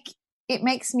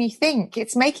makes me think.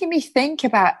 It's making me think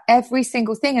about every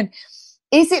single thing. And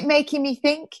is it making me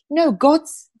think? No,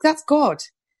 that's God.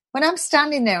 When I'm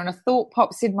standing there and a thought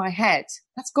pops in my head,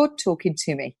 that's God talking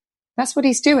to me. That's what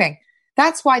he's doing.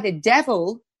 That's why the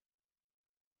devil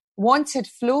wanted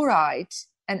fluoride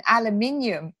and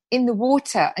aluminium in the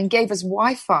water and gave us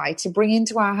Wi-Fi to bring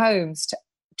into our homes to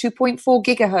 2.4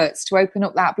 gigahertz to open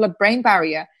up that blood-brain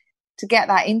barrier, to get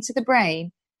that into the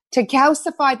brain, to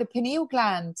calcify the pineal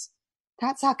gland.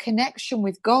 That's our connection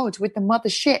with God, with the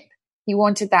mothership. He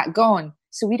wanted that gone.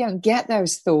 So we don't get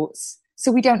those thoughts.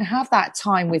 So we don't have that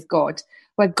time with God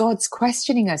where God's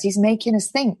questioning us. He's making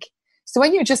us think. So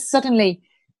when you're just suddenly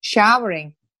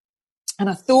showering and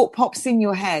a thought pops in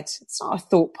your head, it's not a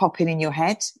thought popping in your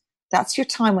head. That's your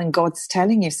time when God's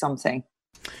telling you something.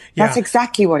 Yeah. That's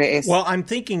exactly what it is. Well, I'm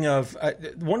thinking of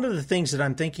one of the things that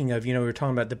I'm thinking of, we were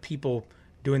talking about the people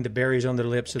doing the berries on their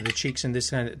lips or the cheeks and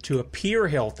this kind of, to appear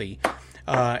healthy.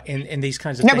 And these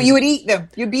kinds of things. No, but you would eat them.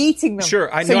 You'd be eating them.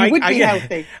 Sure, I know. So you would be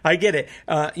healthy. I get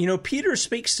it. Peter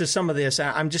speaks to some of this.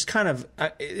 I'm just kind of,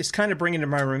 it's kind of bringing to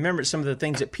my remembrance some of the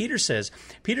things that Peter says.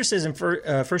 Peter says in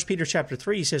 1 Peter chapter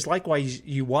 3, he says, likewise,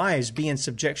 you wives, be in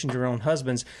subjection to your own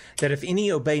husbands, that if any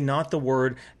obey not the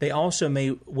word, they also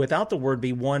may, without the word,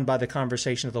 be won by the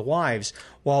conversation of the wives,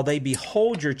 while they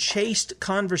behold your chaste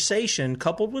conversation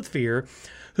coupled with fear,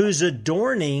 whose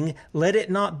adorning, let it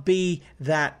not be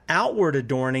that outward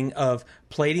adorning of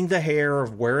plaiting the hair,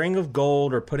 of wearing of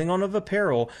gold, or putting on of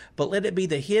apparel, but let it be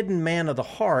the hidden man of the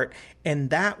heart, and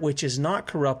that which is not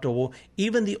corruptible,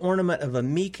 even the ornament of a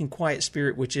meek and quiet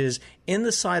spirit, which is in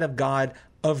the sight of God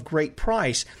of great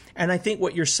price. And I think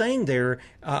what you're saying there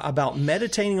about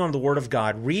meditating on the Word of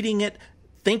God, reading it,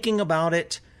 thinking about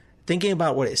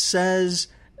what it says,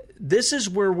 this is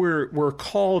where we're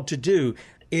called to do,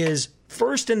 is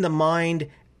first in the mind,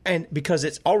 and because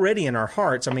it's already in our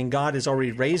hearts. I mean, God has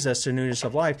already raised us to newness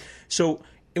of life. So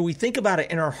if we think about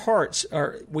it in our hearts,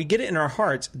 or we get it in our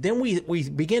hearts, then we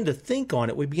begin to think on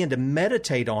it. We begin to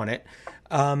meditate on it.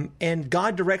 And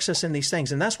God directs us in these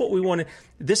things. And that's what we want to.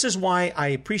 This is why I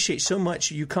appreciate so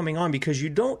much you coming on, because you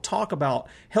don't talk about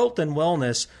health and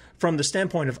wellness from the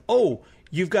standpoint of,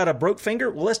 you've got a broke finger?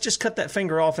 Well, let's just cut that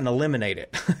finger off and eliminate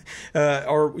it.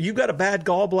 Or you've got a bad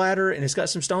gallbladder and it's got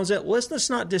some stones in it. Well, let's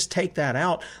not just take that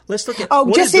out. Let's look at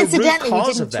what is the root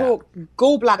cause of that.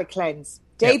 Gallbladder cleanse.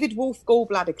 David Wolf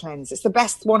gallbladder cleanse. It's the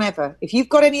best one ever. If you've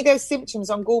got any of those symptoms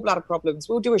on gallbladder problems,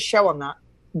 we'll do a show on that.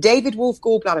 David Wolf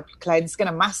gallbladder cleanse is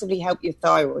going to massively help your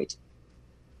thyroid.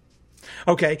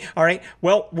 Okay. All right.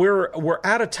 Well, we're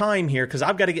out of time here because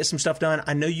I've got to get some stuff done.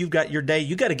 I know you've got your day.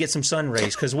 You got to get some sun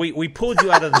rays because we pulled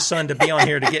you out of the sun to be on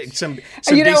here to get some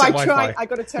decent Wi-Fi. I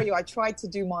got to tell you, I tried to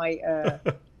do my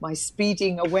my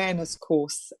speeding awareness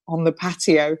course on the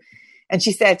patio, and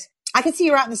she said, "I can see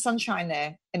you're out in the sunshine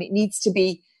there, and it needs to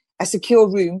be a secure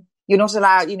room. You're not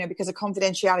allowed, because of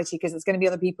confidentiality, because it's going to be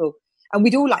other people, and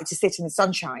we'd all like to sit in the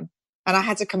sunshine." And I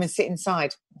had to come and sit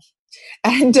inside.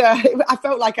 And I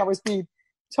felt like I was being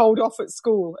told off at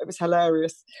school. It was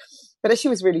hilarious. But she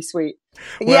was really sweet.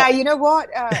 Well, yeah, you know what?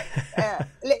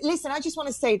 Listen, I just want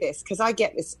to say this because I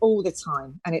get this all the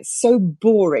time. And it's so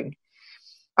boring.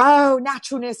 Oh,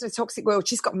 natural nurse in a toxic world.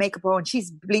 She's got makeup on.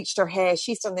 She's bleached her hair.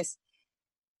 She's done this.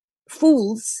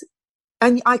 Fools.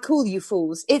 And I call you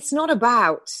fools. It's not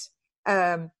about,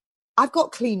 I've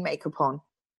got clean makeup on.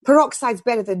 Peroxide's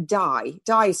better than dye.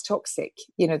 Dye is toxic.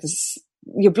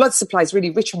 Your blood supply is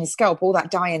really rich on your scalp. All that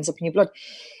dye ends up in your blood.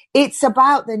 It's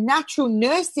about the natural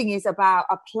nursing is about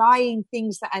applying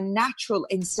things that are natural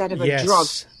instead of a drug.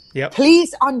 Yep.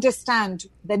 Please understand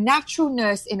the natural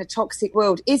nurse in a toxic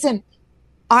world isn't,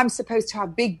 I'm supposed to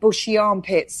have big bushy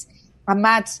armpits, a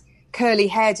mad curly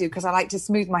hairdo because I like to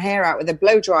smooth my hair out with a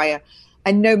blow dryer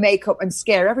and no makeup and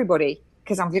scare everybody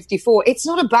because I'm 54. It's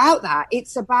not about that.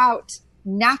 It's about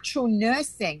natural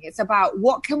nursing. It's about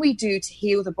what can we do to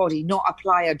heal the body, not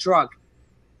apply a drug.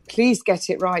 Please get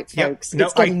it right, folks.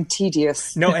 It's getting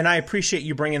tedious. No, and I appreciate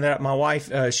you bringing that up. My wife,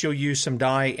 she'll use some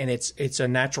dye, and it's a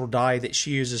natural dye that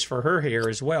she uses for her hair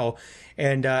as well.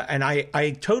 And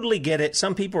I totally get it.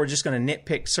 Some people are just going to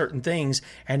nitpick certain things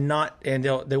and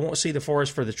they won't see the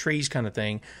forest for the trees kind of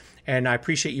thing. And I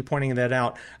appreciate you pointing that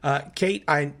out. Kate,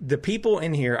 the people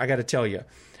in here, I got to tell you,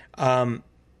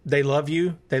 they love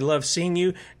you. They love seeing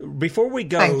you. Before we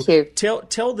go,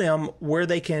 tell them where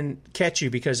they can catch you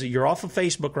because you're off of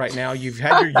Facebook right now. You've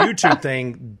had your YouTube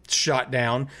thing shot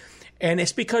down, and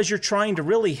it's because you're trying to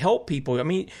really help people. I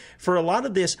mean, for a lot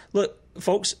of this, look,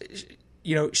 folks,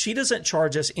 she doesn't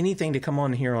charge us anything to come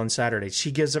on here on Saturdays.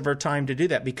 She gives of her time to do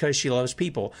that because she loves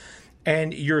people.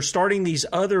 And you're starting these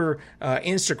other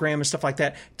Instagram and stuff like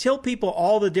that. Tell people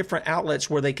all the different outlets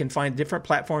where they can find different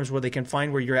platforms where they can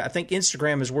find where you're at. I think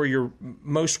Instagram is where you're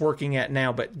most working at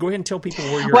now, but go ahead and tell people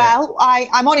where you're at. Well,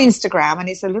 I'm on Instagram, and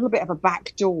it's a little bit of a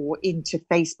back door into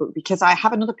Facebook because I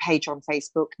have another page on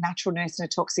Facebook, Natural Nurse in a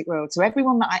Toxic World. So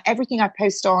everything I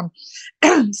post on,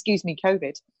 excuse me,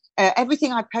 COVID,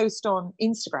 everything I post on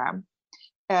Instagram,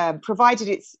 provided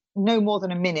it's no more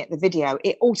than a minute, the video,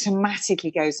 it automatically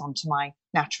goes onto my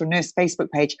Natural Nurse Facebook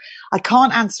page. I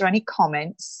can't answer any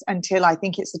comments until I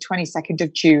think it's the 22nd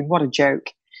of June. What a joke.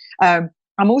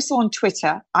 I'm also on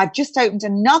Twitter. I've just opened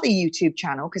another YouTube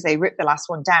channel because they ripped the last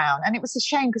one down. And it was a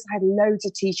shame because I had loads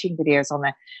of teaching videos on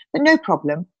there. But no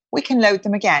problem. We can load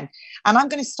them again. And I'm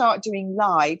going to start doing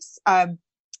lives.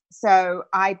 So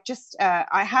I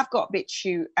have got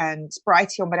BitChute and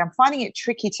Brighty on, but I'm finding it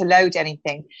tricky to load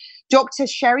anything. Dr.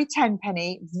 Sherry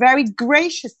Tenpenny, very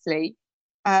graciously,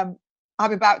 I'm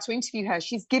about to interview her.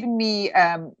 She's given me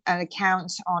an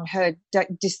account on her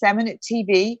Disseminate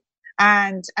TV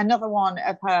and another one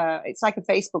of her, it's like a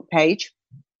Facebook page.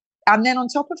 And then on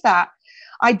top of that,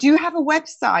 I do have a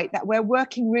website that we're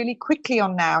working really quickly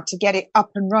on now to get it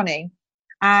up and running.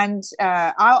 And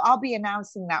I'll be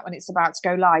announcing that when it's about to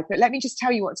go live. But let me just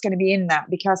tell you what's going to be in that,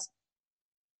 because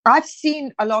I've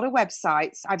seen a lot of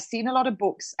websites, I've seen a lot of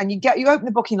books, and you open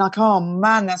the book and you're like, oh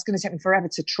man, that's going to take me forever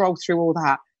to troll through all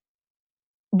that.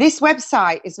 This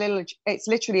website is it's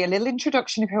literally a little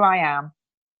introduction of who I am.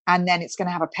 And then it's going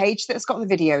to have a page that's got the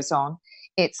videos on.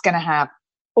 It's going to have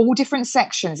all different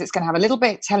sections. It's going to have a little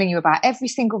bit telling you about every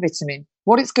single vitamin,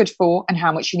 what it's good for and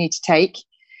how much you need to take.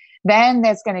 Then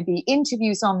there's going to be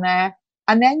interviews on there.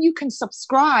 And then you can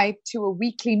subscribe to a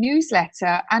weekly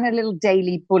newsletter and a little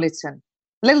daily bulletin.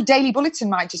 A little daily bulletin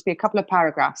might just be a couple of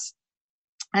paragraphs.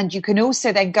 And you can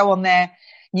also then go on there.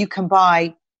 You can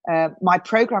buy my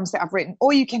programs that I've written,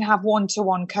 or you can have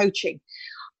one-to-one coaching.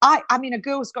 I mean, a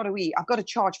girl's got to eat. I've got to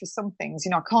charge for some things.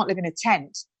 I can't live in a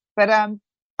tent. But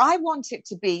I want it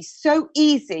to be so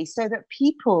easy so that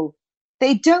people,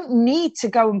 they don't need to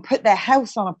go and put their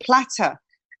health on a platter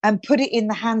and put it in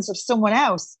the hands of someone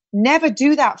else. Never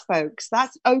do that, folks.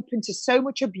 That's open to so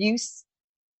much abuse.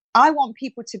 I want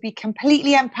people to be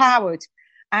completely empowered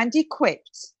and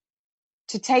equipped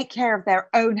to take care of their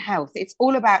own health. It's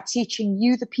all about teaching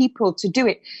you, the people, to do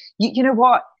it. You know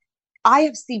what? I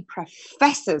have seen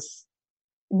professors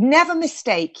never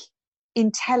mistake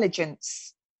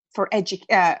intelligence for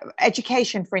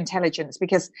education for intelligence,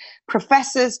 because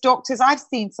professors, doctors, I've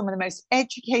seen some of the most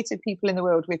educated people in the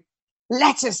world with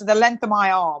letters the length of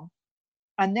my arm,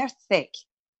 and they're thick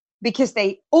because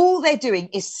all they're doing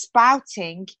is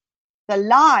spouting the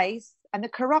lies and the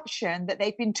corruption that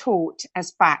they've been taught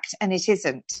as fact, and it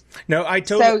isn't. No, I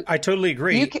totally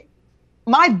agree.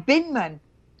 My binmen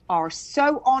are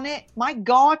so on it. My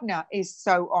gardener is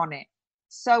so on it.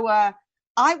 So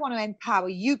I want to empower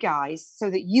you guys so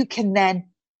that you can then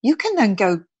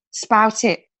go spout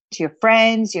it to your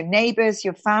friends, your neighbors,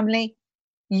 your family.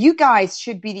 You guys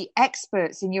should be the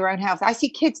experts in your own health. I see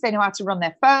kids, they know how to run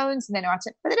their phones and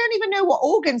but they don't even know what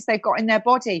organs they've got in their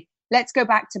body. Let's go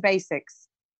back to basics.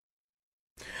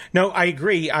 No, I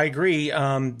agree.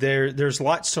 There's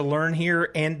lots to learn here.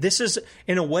 And this is,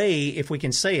 in a way, if we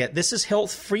can say it, this is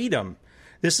health freedom.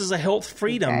 This is a health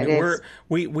freedom. Yeah,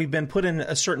 we've been put in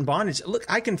a certain bondage. Look,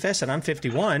 I confess it. I'm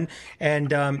 51,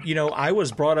 and I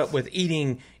was brought up with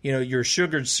eating your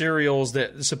sugared cereals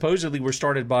that supposedly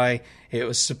started by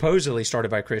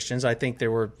Christians. I think they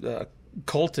were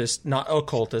cultists, not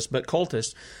occultists, but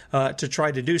cultists, to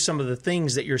try to do some of the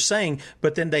things that you're saying.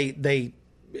 But then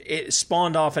it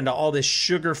spawned off into all this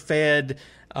sugar-fed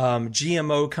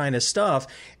GMO kind of stuff,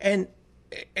 and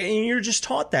you're just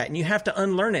taught that, and you have to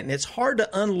unlearn it. And it's hard to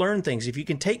unlearn things. If you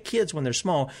can take kids when they're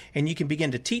small and you can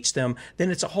begin to teach them,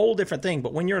 then it's a whole different thing.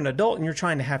 But when you're an adult and you're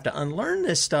trying to have to unlearn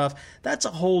this stuff, that's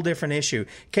a whole different issue.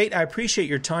 Kate, I appreciate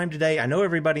your time today. I know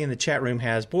everybody in the chat room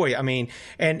has.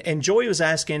 And Joy was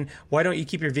asking, why don't you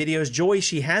keep your videos? Joy,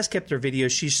 she has kept her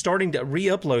videos. She's starting to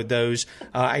re-upload those.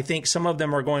 I think some of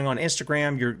them are going on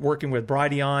Instagram. You're working with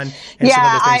Bridey on. And some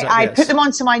other things I put them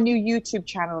onto my new YouTube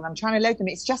channel, and I'm trying to load them.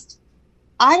 It's just,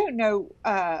 I don't know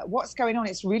what's going on.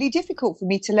 It's really difficult for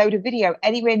me to load a video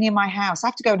anywhere near my house. I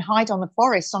have to go and hide on the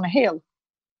forest on a hill.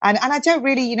 And I don't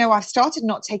really, I've started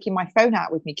not taking my phone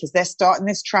out with me because they're starting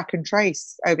this track and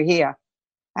trace over here.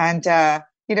 And,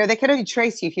 they can only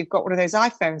trace you if you've got one of those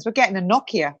iPhones. We're getting a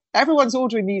Nokia. Everyone's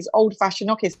ordering these old-fashioned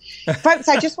Nokias. Folks,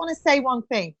 I just want to say one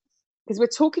thing, because we're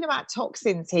talking about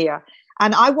toxins here.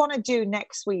 And I want to do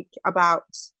next week about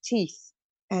teeth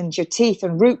and your teeth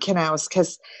and root canals,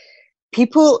 because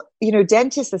people,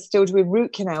 dentists are still doing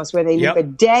root canals where they leave a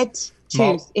dead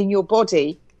tooth in your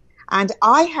body. And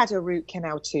I had a root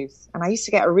canal tooth, and I used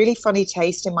to get a really funny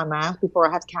taste in my mouth before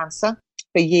I had cancer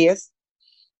for years.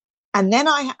 And then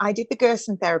I did the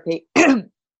Gerson therapy.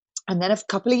 And then a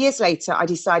couple of years later, I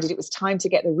decided it was time to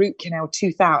get the root canal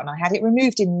tooth out. And I had it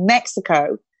removed in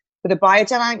Mexico with a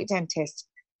biodynamic dentist.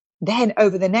 Then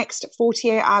over the next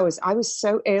 48 hours, I was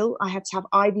so ill. I had to have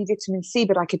IV vitamin C,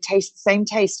 but I could taste the same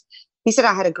taste. He said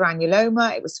I had a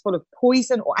granuloma. It was full of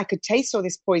poison, or I could taste all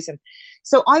this poison.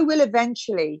 So I will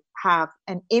eventually have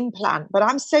an implant, but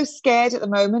I'm so scared at the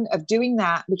moment of doing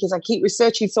that because I keep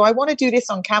researching. So I want to do this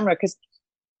on camera because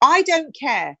I don't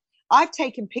care. I've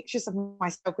taken pictures of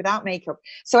myself without makeup.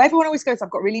 So everyone always goes, I've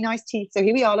got really nice teeth. So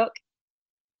here we are, look.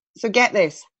 So get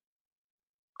this.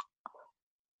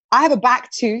 I have a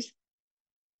back tooth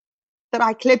that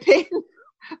I clip in.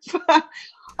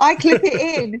 I clip it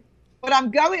in, but I'm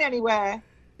going anywhere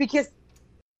because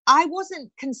I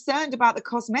wasn't concerned about the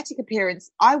cosmetic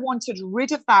appearance. I wanted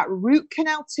rid of that root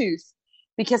canal tooth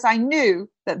because I knew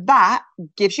that that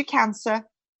gives you cancer,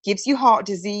 gives you heart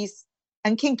disease,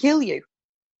 and can kill you.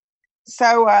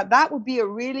 So that would be a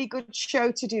really good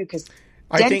show to do because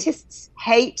dentists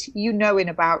hate you knowing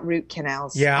about root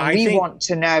canals. Yeah, and we want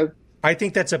to know. I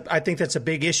think that's a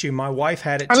big issue. My wife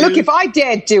had it too. And look, if I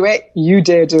dare do it, you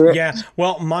dare do it. Yeah.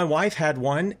 Well, my wife had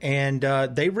one, and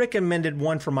they recommended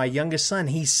one for my youngest son.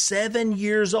 He's 7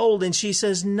 years old, and she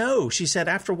says no. She said,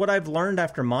 after what I've learned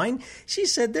after mine, she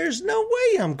said, there's no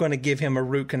way I'm going to give him a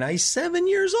root canal. He's 7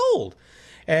 years old.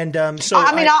 And so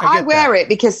I mean, I wear it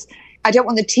because I don't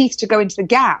want the teeth to go into the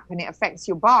gap and it affects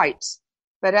your bite.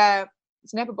 But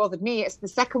it's never bothered me. It's the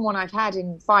second one I've had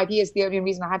in 5 years. The only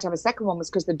reason I had to have a second one was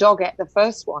because the dog ate the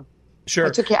first one. Sure. I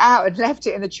took it out and left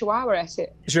it, and the chihuahua ate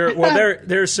it. Sure. Well,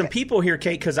 there's some people here,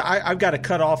 Kate, because I've got to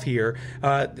cut off here.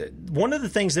 One of the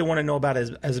things they want to know about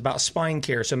is about spine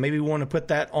care. So maybe we want to put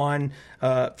that on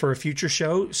for a future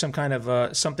show, some kind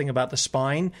of something about the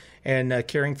spine and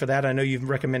caring for that. I know you've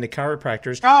recommended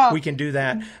chiropractors. Oh, we can do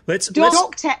that.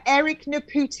 Dr. Eric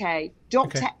Napute.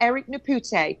 Dr. Eric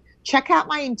Napute. Check out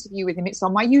my interview with him. It's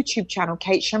on my YouTube channel,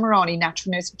 Kate Shemirani,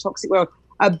 Natural Nurse for Toxic World.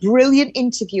 A brilliant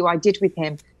interview I did with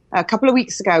him a couple of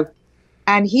weeks ago.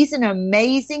 And he's an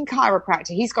amazing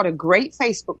chiropractor. He's got a great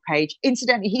Facebook page.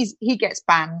 Incidentally, he gets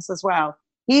bans as well.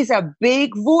 He's a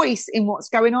big voice in what's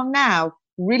going on now.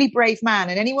 Really brave man.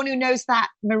 And anyone who knows that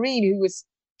Marine who was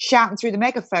shouting through the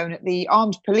megaphone at the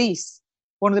armed police,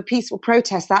 one of the peaceful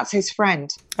protests, that's his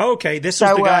friend. Okay, this is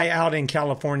the guy out in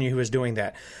California who is doing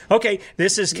that. Okay,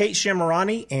 this is Kate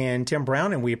Shemirani and Tim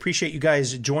Brown, and we appreciate you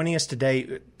guys joining us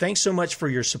today. Thanks so much for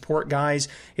your support, guys.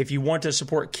 If you want to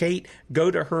support Kate, go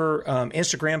to her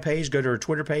Instagram page, go to her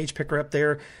Twitter page, pick her up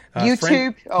there.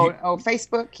 YouTube or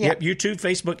Facebook. Yep, YouTube,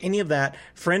 Facebook, any of that.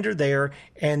 Friend her there,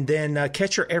 and then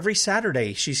catch her every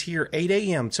Saturday. She's here 8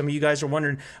 a.m. Some of you guys are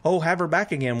wondering, have her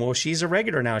back again. Well, she's a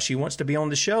regular now. She wants to be on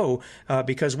the show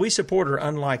because we support her,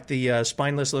 unlike the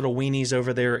spineless little weenies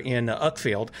over there in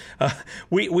Uckfield.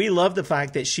 We love the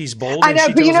fact that she's bold. I know,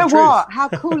 and but you know the truth. what? How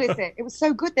cool is it? It was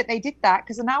so good that they did that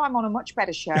because now I'm on a much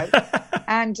better show.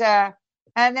 And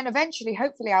then eventually,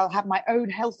 hopefully, I'll have my own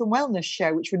health and wellness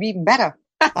show, which would be even better.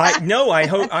 I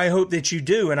hope that you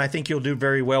do, and I think you'll do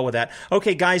very well with that.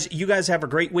 Okay, guys, you guys have a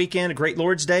great weekend, a great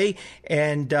Lord's Day,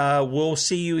 and we'll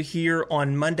see you here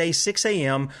on Monday, 6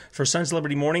 a.m. for Sons of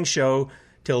Liberty Morning Show.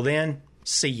 Till then,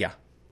 see ya.